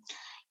Mhm.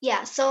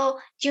 Yeah, so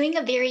during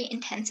a very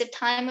intensive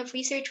time of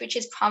research, which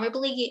is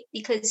probably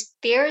because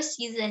fair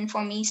season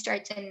for me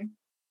starts in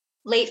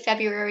late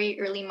February,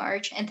 early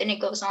March, and then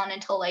it goes on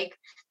until like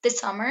the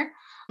summer.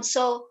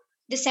 So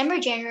December,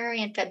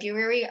 January, and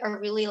February are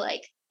really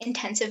like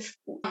intensive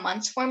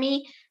months for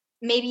me,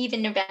 maybe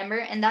even November.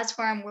 And that's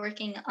where I'm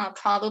working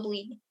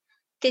probably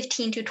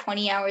 15 to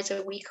 20 hours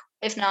a week,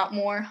 if not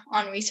more,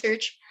 on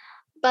research.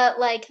 But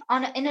like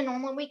in a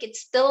normal week,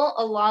 it's still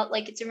a lot.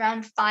 Like it's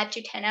around 5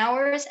 to 10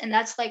 hours, and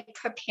that's like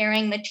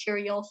preparing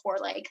material for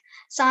like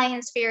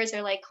science fairs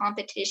or like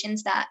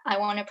competitions that I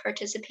want to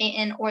participate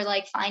in, or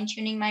like fine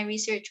tuning my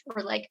research,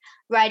 or like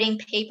writing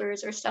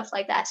papers or stuff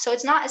like that. So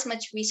it's not as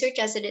much research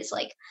as it is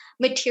like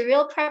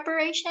material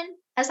preparation,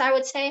 as I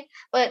would say,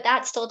 but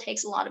that still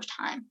takes a lot of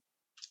time.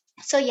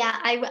 So yeah,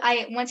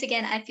 I once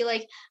again I feel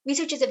like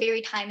research is a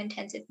very time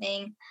intensive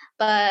thing,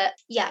 but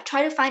yeah,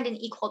 try to find an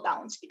equal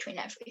balance between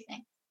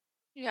everything.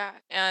 yeah,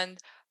 and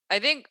I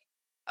think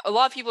a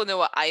lot of people know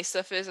what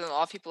ISEF is, and a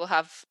lot of people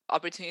have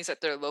opportunities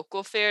at their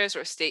local fairs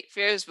or state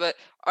fairs. But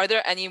are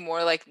there any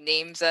more like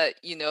names that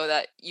you know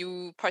that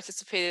you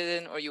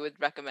participated in, or you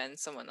would recommend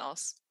someone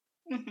else?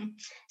 Mhm.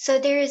 So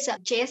there's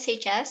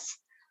JSHS,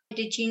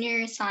 the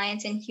Junior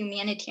Science and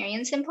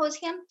Humanitarian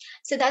Symposium.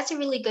 So that's a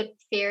really good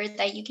fair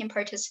that you can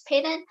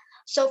participate in.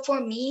 So for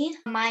me,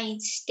 my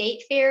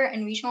state fair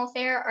and regional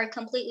fair are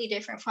completely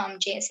different from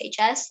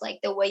JSHS, like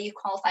the way you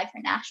qualify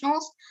for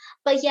nationals.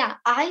 But yeah,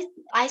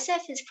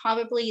 ISEF is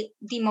probably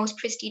the most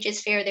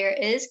prestigious fair there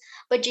is,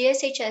 but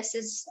JSHS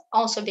is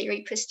also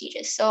very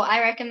prestigious. So I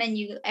recommend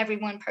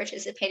everyone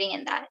participating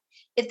in that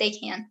if they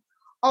can.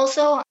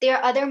 Also,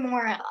 there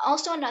are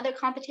also another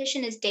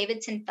competition is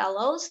Davidson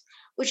Fellows,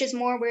 which is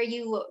more where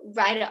you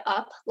write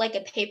up like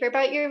a paper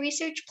about your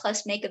research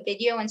plus make a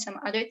video and some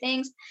other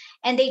things,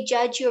 and they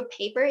judge your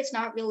paper. It's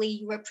not really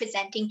you are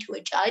presenting to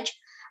a judge.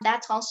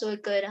 That's also a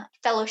good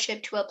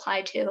fellowship to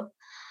apply to.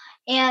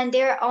 And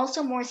there are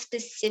also more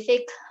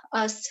specific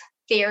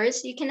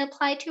fairs you can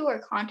apply to or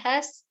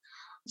contests.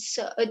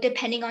 So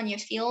depending on your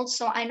field.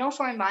 So I know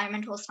for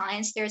environmental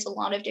science, there's a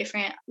lot of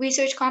different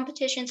research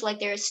competitions. Like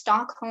there's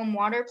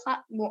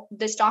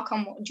the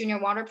Stockholm Junior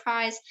Water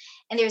Prize,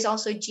 and there's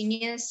also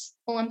Genius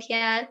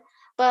Olympiad.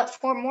 But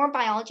for more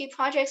biology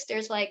projects,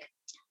 there's like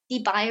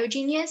the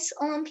BioGenius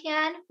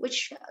Olympiad,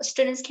 which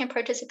students can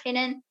participate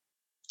in.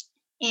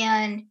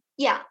 And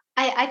yeah,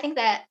 I think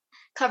that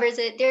covers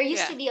it. There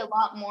used Yeah. to be a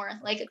lot more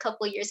like a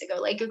couple of years ago,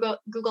 like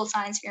Google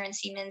Science Fair and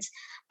Siemens,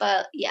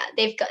 but yeah,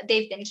 they've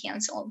been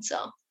canceled.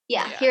 So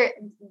yeah, Yeah. here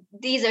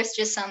these are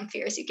just some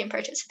fairs you can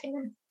participate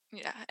in.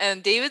 Yeah.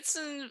 And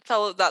Davidson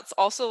Fellow, that's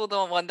also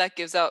the one that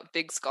gives out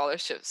big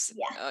scholarships.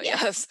 Yeah, Oh, yeah,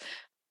 yes.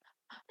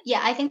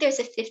 yeah. I think there's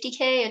a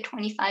 50K, a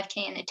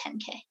 25K, and a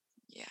 10K.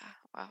 Yeah.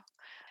 Wow.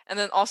 And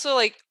then also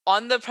like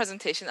on the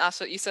presentation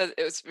aspect, you said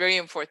it was very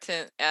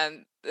important,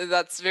 and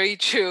that's very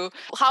true.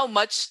 How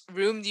much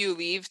room do you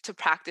leave to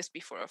practice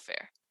before a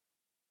fair?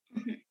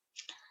 Mhm.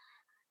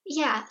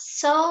 Yeah,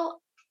 so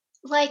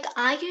like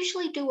I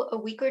usually do a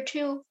week or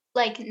two,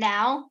 like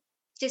now,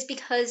 just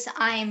because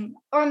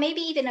or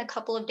maybe even a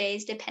couple of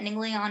days,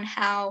 dependingly on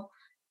how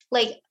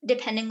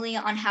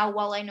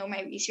well I know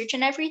my research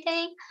and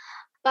everything.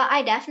 But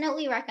I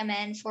definitely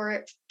recommend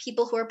for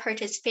people who are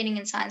participating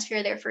in science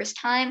fair for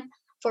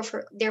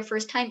their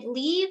first time,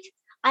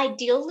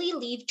 ideally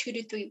leave 2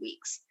 to 3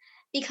 weeks.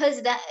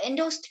 Because that in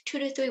those 2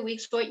 to 3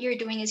 weeks, what you're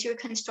doing is you're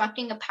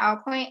constructing a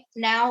PowerPoint.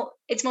 Now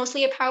it's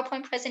mostly a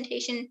PowerPoint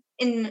presentation.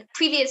 In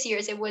previous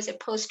years, it was a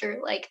poster,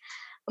 like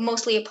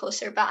mostly a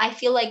poster. But I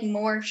feel like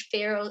more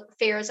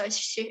fairs are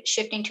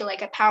shifting to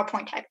like a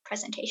PowerPoint type of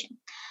presentation.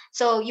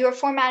 So you're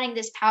formatting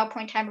this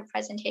PowerPoint type of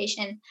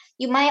presentation.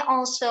 You might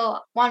also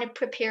want to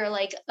prepare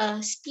like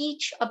a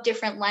speech of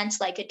different lengths,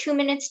 like a 2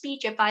 minute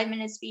speech, a 5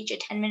 minute speech, a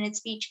 10 minute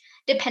speech,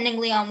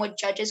 dependingly on what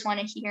judges want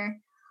to hear.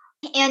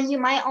 And you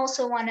might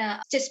also want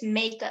to just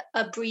make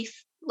a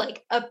brief,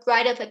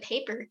 write up a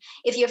paper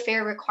if your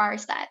fair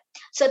requires that.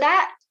 So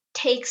that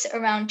takes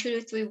around 2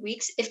 to 3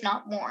 weeks, if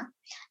not more.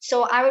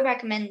 So I would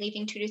recommend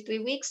leaving 2 to 3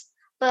 weeks.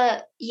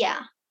 But yeah,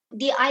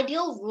 the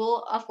ideal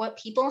rule of what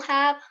people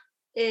have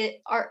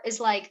is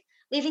like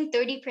leaving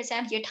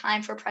 30% of your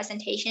time for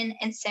presentation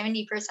and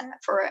 70%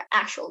 for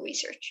actual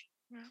research.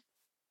 Yeah.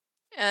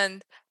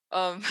 And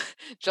um,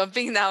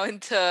 jumping now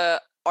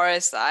into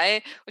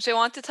RSI, which I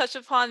want to touch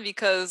upon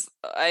because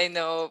I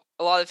know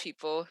a lot of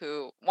people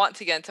who want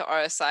to get into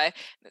RSI.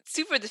 It's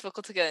super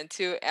difficult to get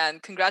into,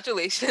 and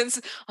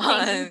congratulations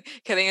Thank you. on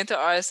getting into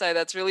RSI.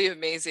 That's really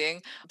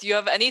amazing. Do you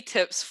have any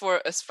tips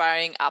for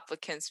aspiring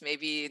applicants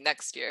maybe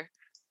next year?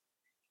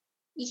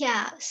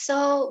 Yeah,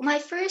 so my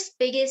first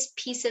biggest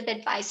piece of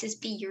advice is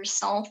be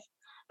yourself.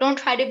 Don't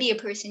try to be a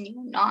person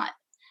you're not,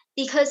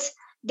 because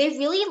they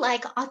really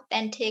like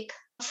authentic.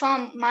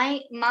 From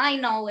my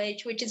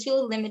knowledge, which is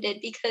really limited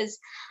because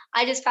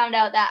I just found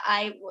out that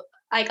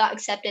I got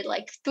accepted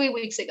like 3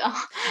 weeks ago.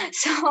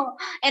 So,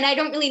 and I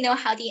don't really know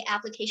how the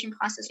application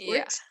process Yeah.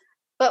 works.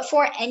 But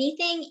for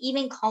anything,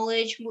 even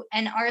college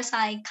and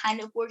RSI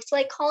kind of works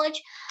like college,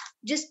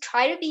 just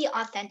try to be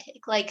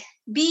authentic. Like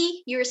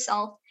be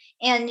yourself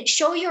and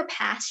show your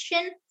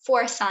passion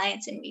for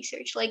science and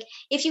research. Like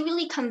if you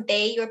really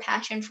convey your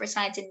passion for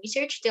science and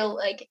research, they'll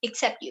like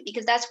accept you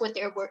because that's what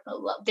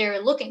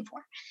they're looking for.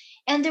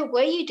 And the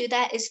way you do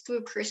that is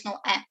through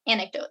personal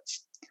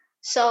anecdotes.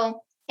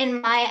 So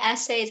in my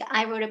essays,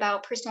 I wrote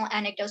about personal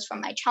anecdotes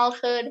from my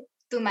childhood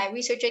through my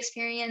research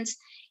experience,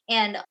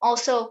 and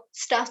also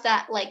stuff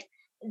that like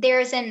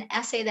there's an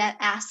essay that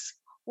asks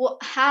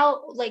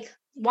how like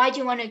why do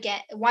you want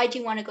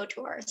to go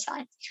to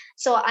RSI?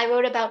 So I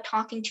wrote about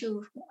talking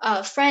to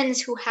friends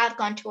who have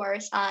gone to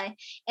RSI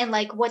and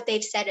like what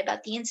they've said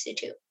about the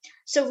institute.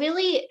 So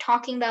really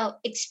talking about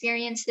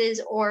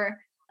experiences or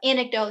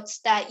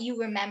anecdotes that you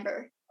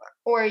remember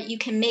or you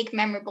can make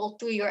memorable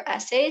through your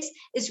essays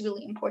is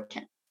really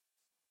important.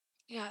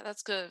 Yeah,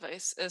 that's good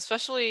advice.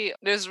 Especially,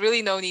 there's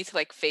really no need to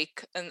like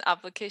fake an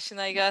application,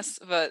 I guess,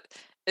 but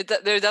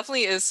there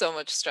definitely is so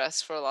much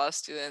stress for a lot of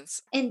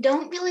students. And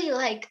don't really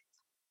like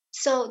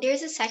so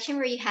there's a section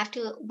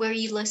where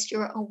you list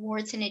your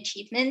awards and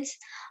achievements.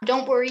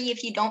 Don't worry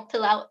if you don't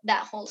fill out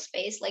that whole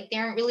space. Like they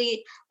aren't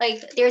really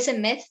like there's a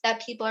myth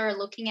that people are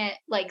looking at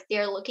like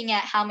they're looking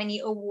at how many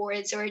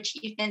awards or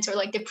achievements or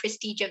like the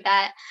prestige of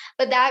that.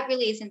 But that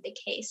really isn't the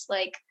case.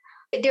 Like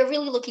they're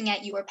really looking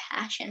at your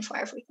passion for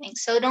everything.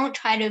 So don't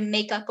try to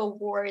make up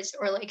awards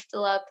or like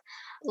fill up,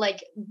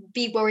 like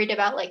be worried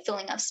about like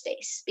filling up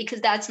space,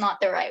 because that's not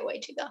the right way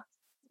to go.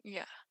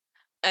 Yeah.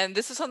 And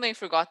this is something I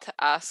forgot to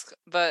ask,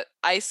 but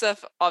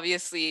ISEF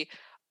obviously,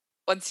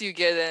 once you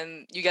get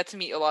in, you get to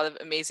meet a lot of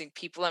amazing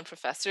people and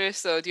professors.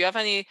 So do you have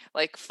any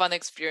like fun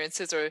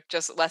experiences or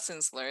just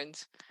lessons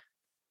learned?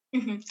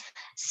 hmm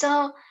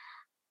So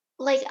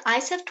like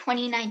ISEF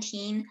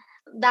 2019,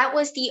 that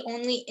was the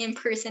only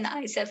in-person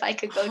ISEF I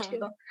could go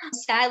to.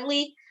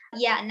 Sadly,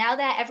 yeah, now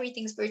that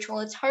everything's virtual,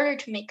 it's harder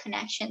to make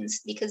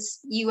connections because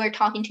you are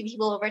talking to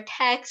people over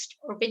text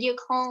or video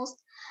calls.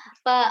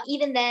 But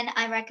even then,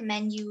 I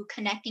recommend you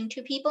connecting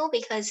to people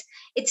because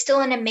it's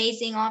still an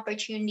amazing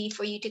opportunity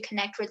for you to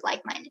connect with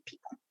like-minded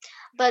people.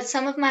 But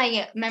some of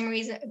my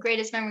memories,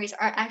 greatest memories,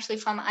 are actually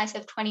from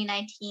ISEF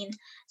 2019.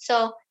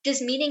 So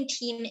just meeting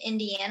Team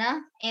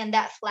Indiana, and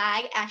that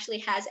flag actually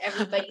has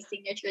everybody's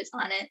signatures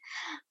on it.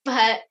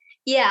 But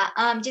yeah,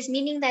 just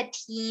meeting that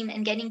team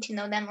and getting to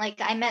know them.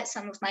 Like I met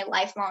some of my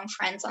lifelong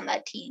friends on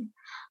that team,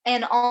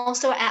 and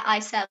also at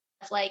ISEF,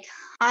 like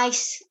I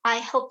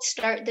helped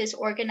start this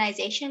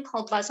organization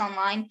called Buzz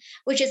Online,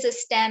 which is a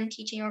STEM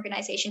teaching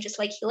organization, just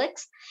like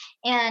Helix.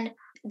 And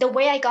the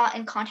way I got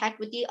in contact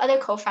with the other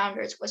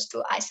co-founders was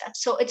through ISEF.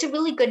 So it's a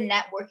really good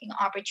networking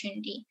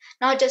opportunity,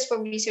 not just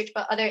for research,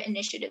 but other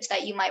initiatives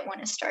that you might want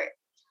to start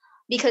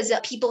because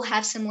people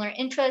have similar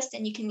interests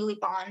and you can really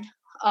bond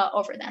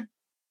over them.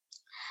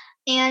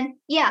 And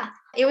yeah,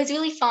 it was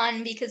really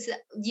fun because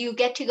you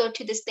get to go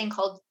to this thing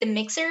called the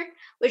Mixer,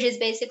 which is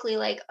basically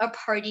like a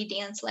party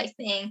dance like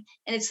thing.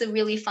 And it's a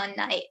really fun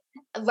night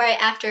right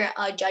after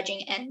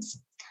judging ends.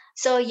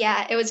 So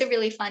yeah, it was a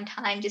really fun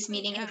time just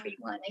meeting Yeah.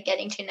 everyone and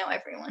getting to know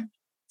everyone.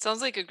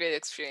 Sounds like a great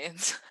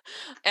experience.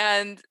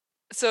 And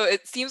so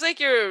it seems like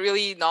you're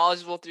really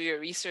knowledgeable through your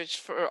research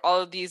for all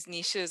of these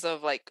niches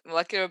of like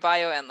molecular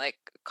bio and like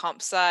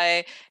comp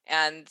sci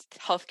and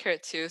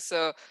healthcare too.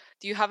 So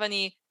do you have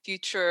any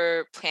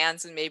future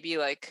plans and maybe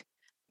like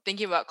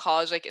thinking about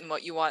college, like in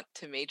what you want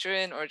to major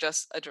in or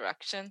just a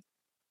direction?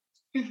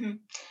 hmm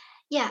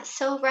Yeah,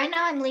 so right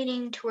now I'm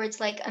leaning towards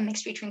like a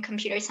mix between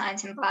computer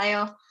science and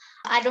bio.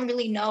 I don't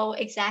really know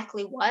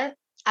exactly what.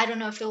 I don't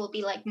know if it will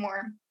be like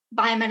more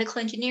biomedical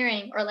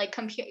engineering or like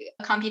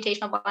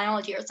computational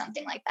biology or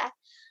something like that.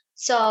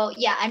 So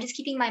yeah, I'm just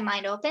keeping my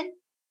mind open.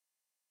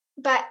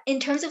 But in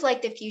terms of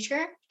like the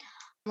future,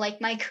 like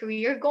my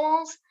career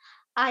goals,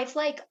 I've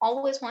like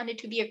always wanted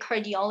to be a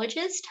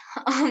cardiologist,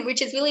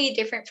 which is really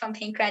different from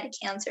pancreatic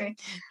cancer.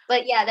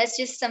 But yeah, that's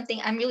just something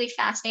I'm really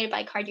fascinated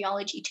by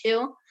cardiology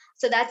too.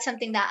 So that's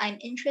something that I'm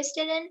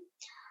interested in.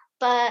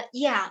 But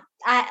yeah,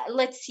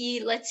 let's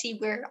see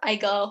where I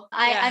go.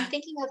 I'm Yeah.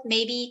 thinking of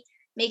maybe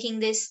making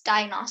this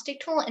diagnostic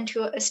tool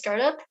into a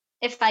startup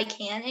if I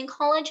can in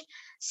college.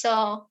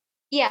 So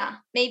yeah,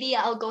 maybe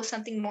I'll go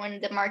something more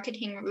in the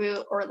marketing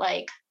route or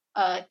like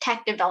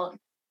tech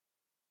development.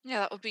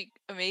 Yeah, that would be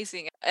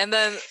amazing. And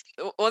then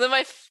one of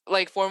my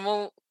like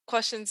formal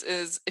questions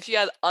is if you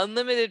had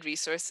unlimited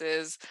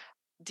resources,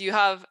 do you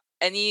have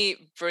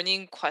any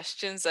burning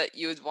questions that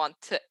you would want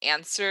to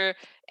answer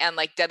and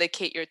like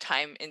dedicate your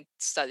time in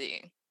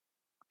studying?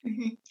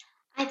 Mhm.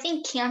 I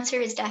think cancer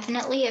is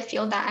definitely a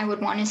field that I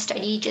would want to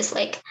study, just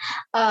like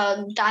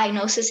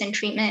diagnosis and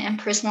treatment and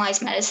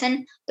personalized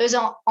medicine. Those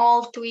are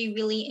all three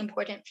really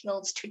important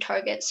fields to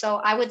target. So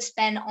I would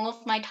spend all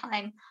of my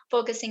time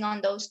focusing on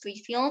those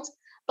three fields.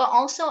 But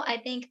also, I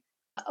think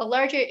a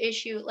larger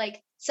issue,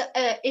 like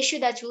a issue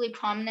that's really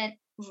prominent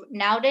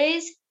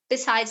nowadays,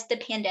 besides the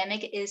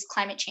pandemic, is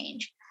climate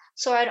change.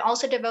 So I'd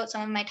also devote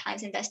some of my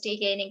times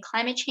investigating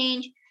climate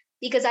change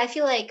because I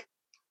feel like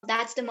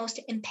that's the most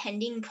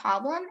impending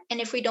problem. And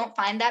if we don't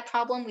find that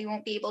problem, we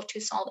won't be able to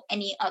solve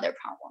any other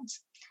problems.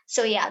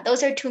 So, yeah,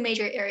 those are two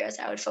major areas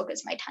I would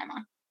focus my time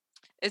on.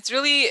 It's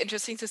really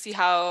interesting to see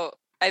how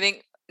I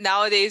think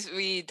nowadays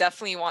we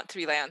definitely want to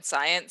rely on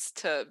science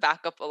to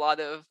back up a lot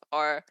of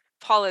our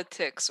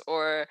politics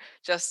or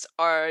just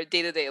our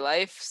day-to-day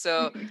life.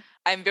 So Mhm.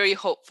 I'm very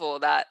hopeful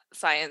that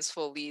science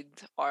will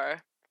lead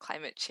our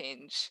climate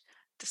change Yeah,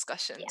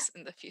 discussions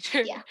in the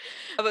future. yeah.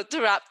 But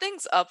to wrap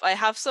things up, I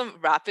have some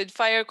rapid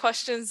fire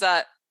questions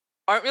that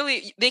aren't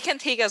really, they can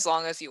take as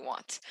long as you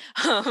want.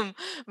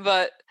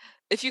 But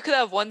if you could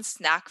have one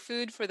snack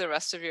food for the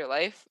rest of your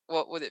life,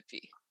 what would it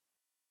be?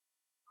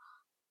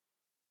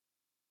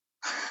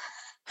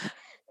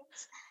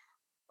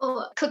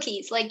 Oh,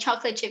 cookies, like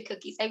chocolate chip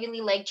cookies. I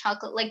really like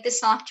chocolate, like the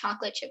soft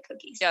chocolate chip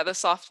cookies. Yeah, the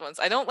soft ones.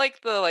 I don't like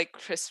the like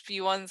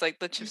crispy ones, like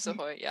the Chips Mhm.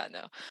 Ahoy. Yeah,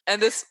 no.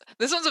 And this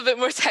one's a bit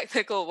more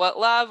technical. Wet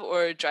lab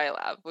or dry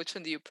lab? Which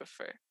one do you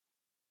prefer?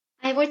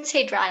 I would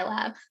say dry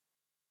lab,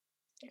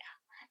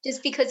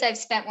 just because I've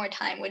spent more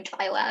time with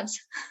dry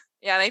labs.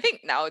 Yeah, and I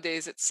think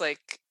nowadays it's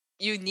like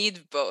you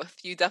need both.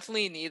 You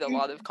definitely need a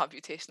lot of Mhm.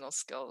 computational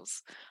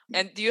skills.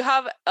 And do you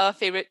have a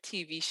favorite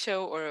TV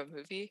show or a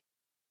movie?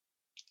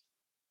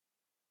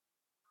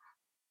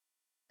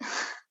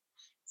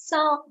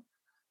 So,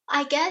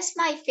 I guess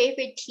my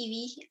favorite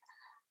TV,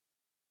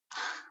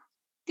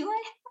 do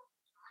I?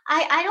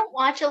 I don't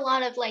watch a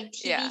lot of, like,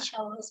 TV Yeah.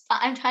 shows, but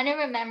I'm trying to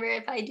remember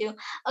if I do.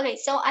 Okay,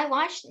 so I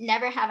watched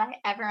Never Have I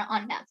Ever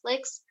on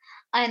Netflix,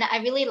 and I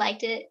really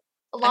liked it.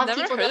 A I've lot of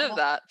never people heard don't of know.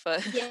 that,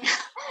 but Yeah.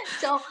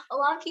 So, a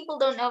lot of people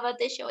don't know about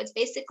this show. It's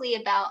basically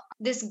about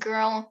this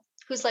girl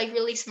who's, like,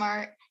 really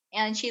smart,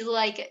 and she's,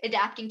 like,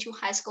 adapting to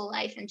high school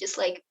life and just,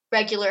 like,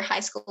 regular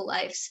high school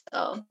life.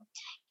 So,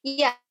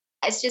 yeah,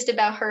 it's just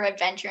about her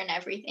adventure and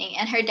everything,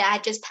 and her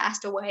dad just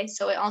passed away,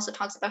 so it also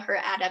talks about her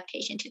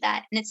adaptation to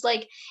that, and it's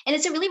like and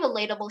it's a really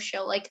relatable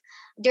show, like,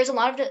 there's a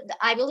lot of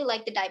I really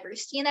like the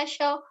diversity in that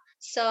show,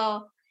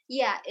 so,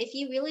 yeah, if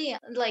you really,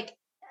 like,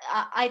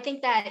 I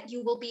think that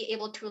you will be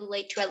able to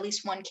relate to at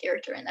least one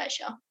character in that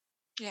show.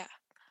 yeah,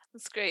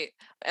 that's great.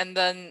 And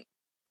then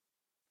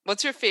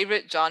what's your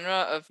favorite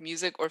genre of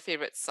music or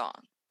favorite song?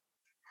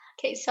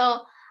 Okay,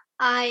 so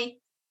I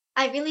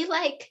I really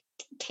like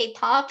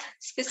K-pop,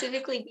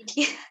 specifically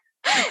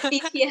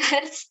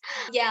BTS.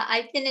 Yeah,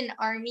 I've been in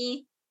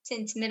army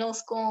since middle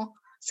school.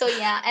 So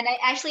yeah, and I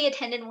actually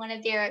attended one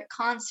of their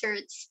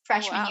concerts Oh,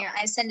 freshman wow. year.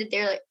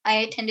 I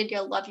attended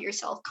their Love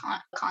Yourself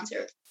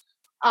concert.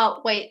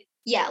 Wait,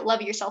 yeah,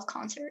 Love Yourself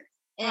concert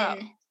Wow.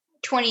 in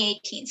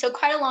 2018. So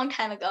quite a long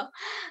time ago.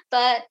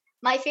 But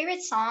my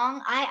favorite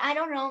song, I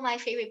don't know my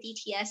favorite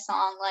BTS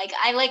song. Like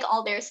I like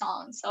all their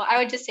songs. So I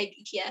would just say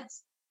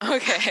BTS.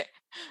 Okay.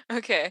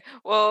 Okay.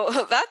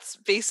 Well, that's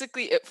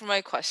basically it for my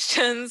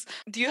questions.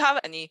 Do you have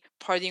any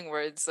parting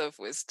words of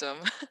wisdom?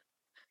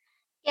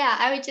 Yeah,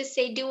 I would just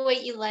say do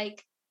what you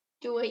like,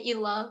 do what you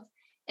love,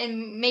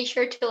 and make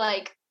sure to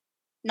like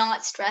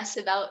not stress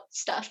about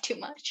stuff too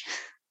much.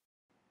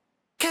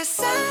 Cause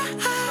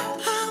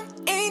I'm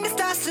in the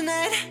stars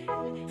tonight.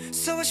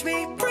 So watch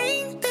me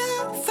bring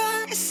the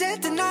fire,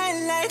 set the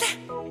night light.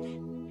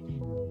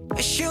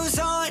 Shoes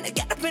on,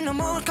 get up in the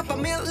morning, cup of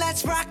milk,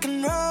 let's rock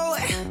and roll.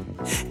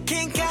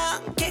 Kink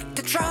out, kick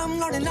the drum,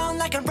 rolling on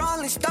like a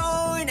rolling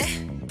stone.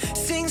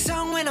 Sing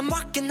song when I'm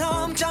walking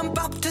home, jump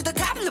up to the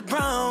top of the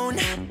brown.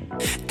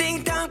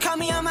 Ding dong, call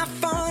me on my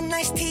phone,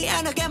 nice tea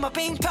and I'll get my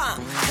ping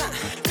pong.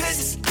 This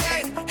is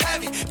getting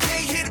heavy,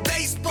 can't hear the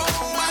bass, boom,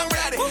 I'm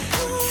ready.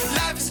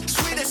 Life is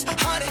sweet as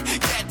honey,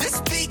 yeah,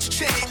 this beach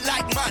chain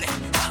like money.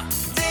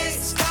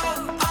 This go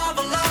all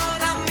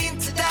alone, I'm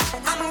into that,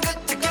 I'm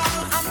good to go,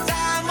 I'm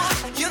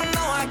diamond, you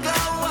know I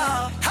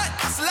glow. Hey,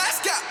 so let's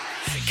go.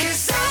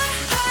 Cause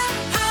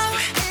I'm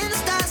in the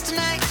stars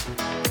tonight,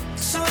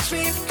 so watch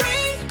me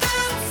bring the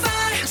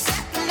fire,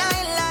 set the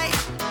night light.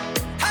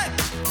 Hey,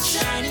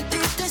 shining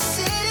through the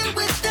city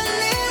with a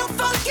little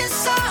funky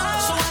soul.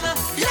 So I'ma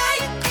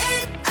light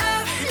it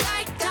up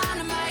like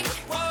dynamite.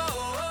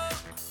 Whoa.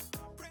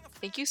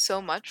 Thank you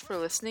so much for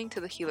listening to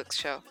The Helix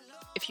Show.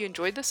 If you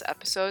enjoyed this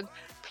episode,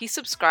 please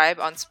subscribe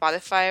on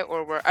Spotify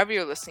or wherever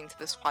you're listening to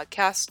this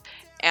podcast,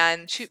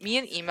 and shoot me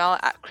an email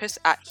at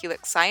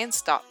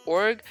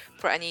chris@helixscience.org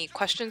for any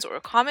questions or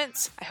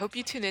comments. I hope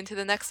you tune in to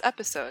the next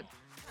episode.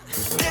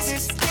 This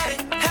is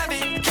getting heavy.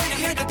 Can you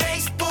hear the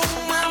bass? Boom,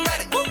 I'm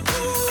ready.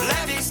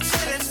 Levi's,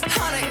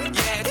 honey.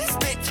 Yeah, this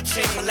bitch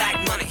ching like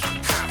money.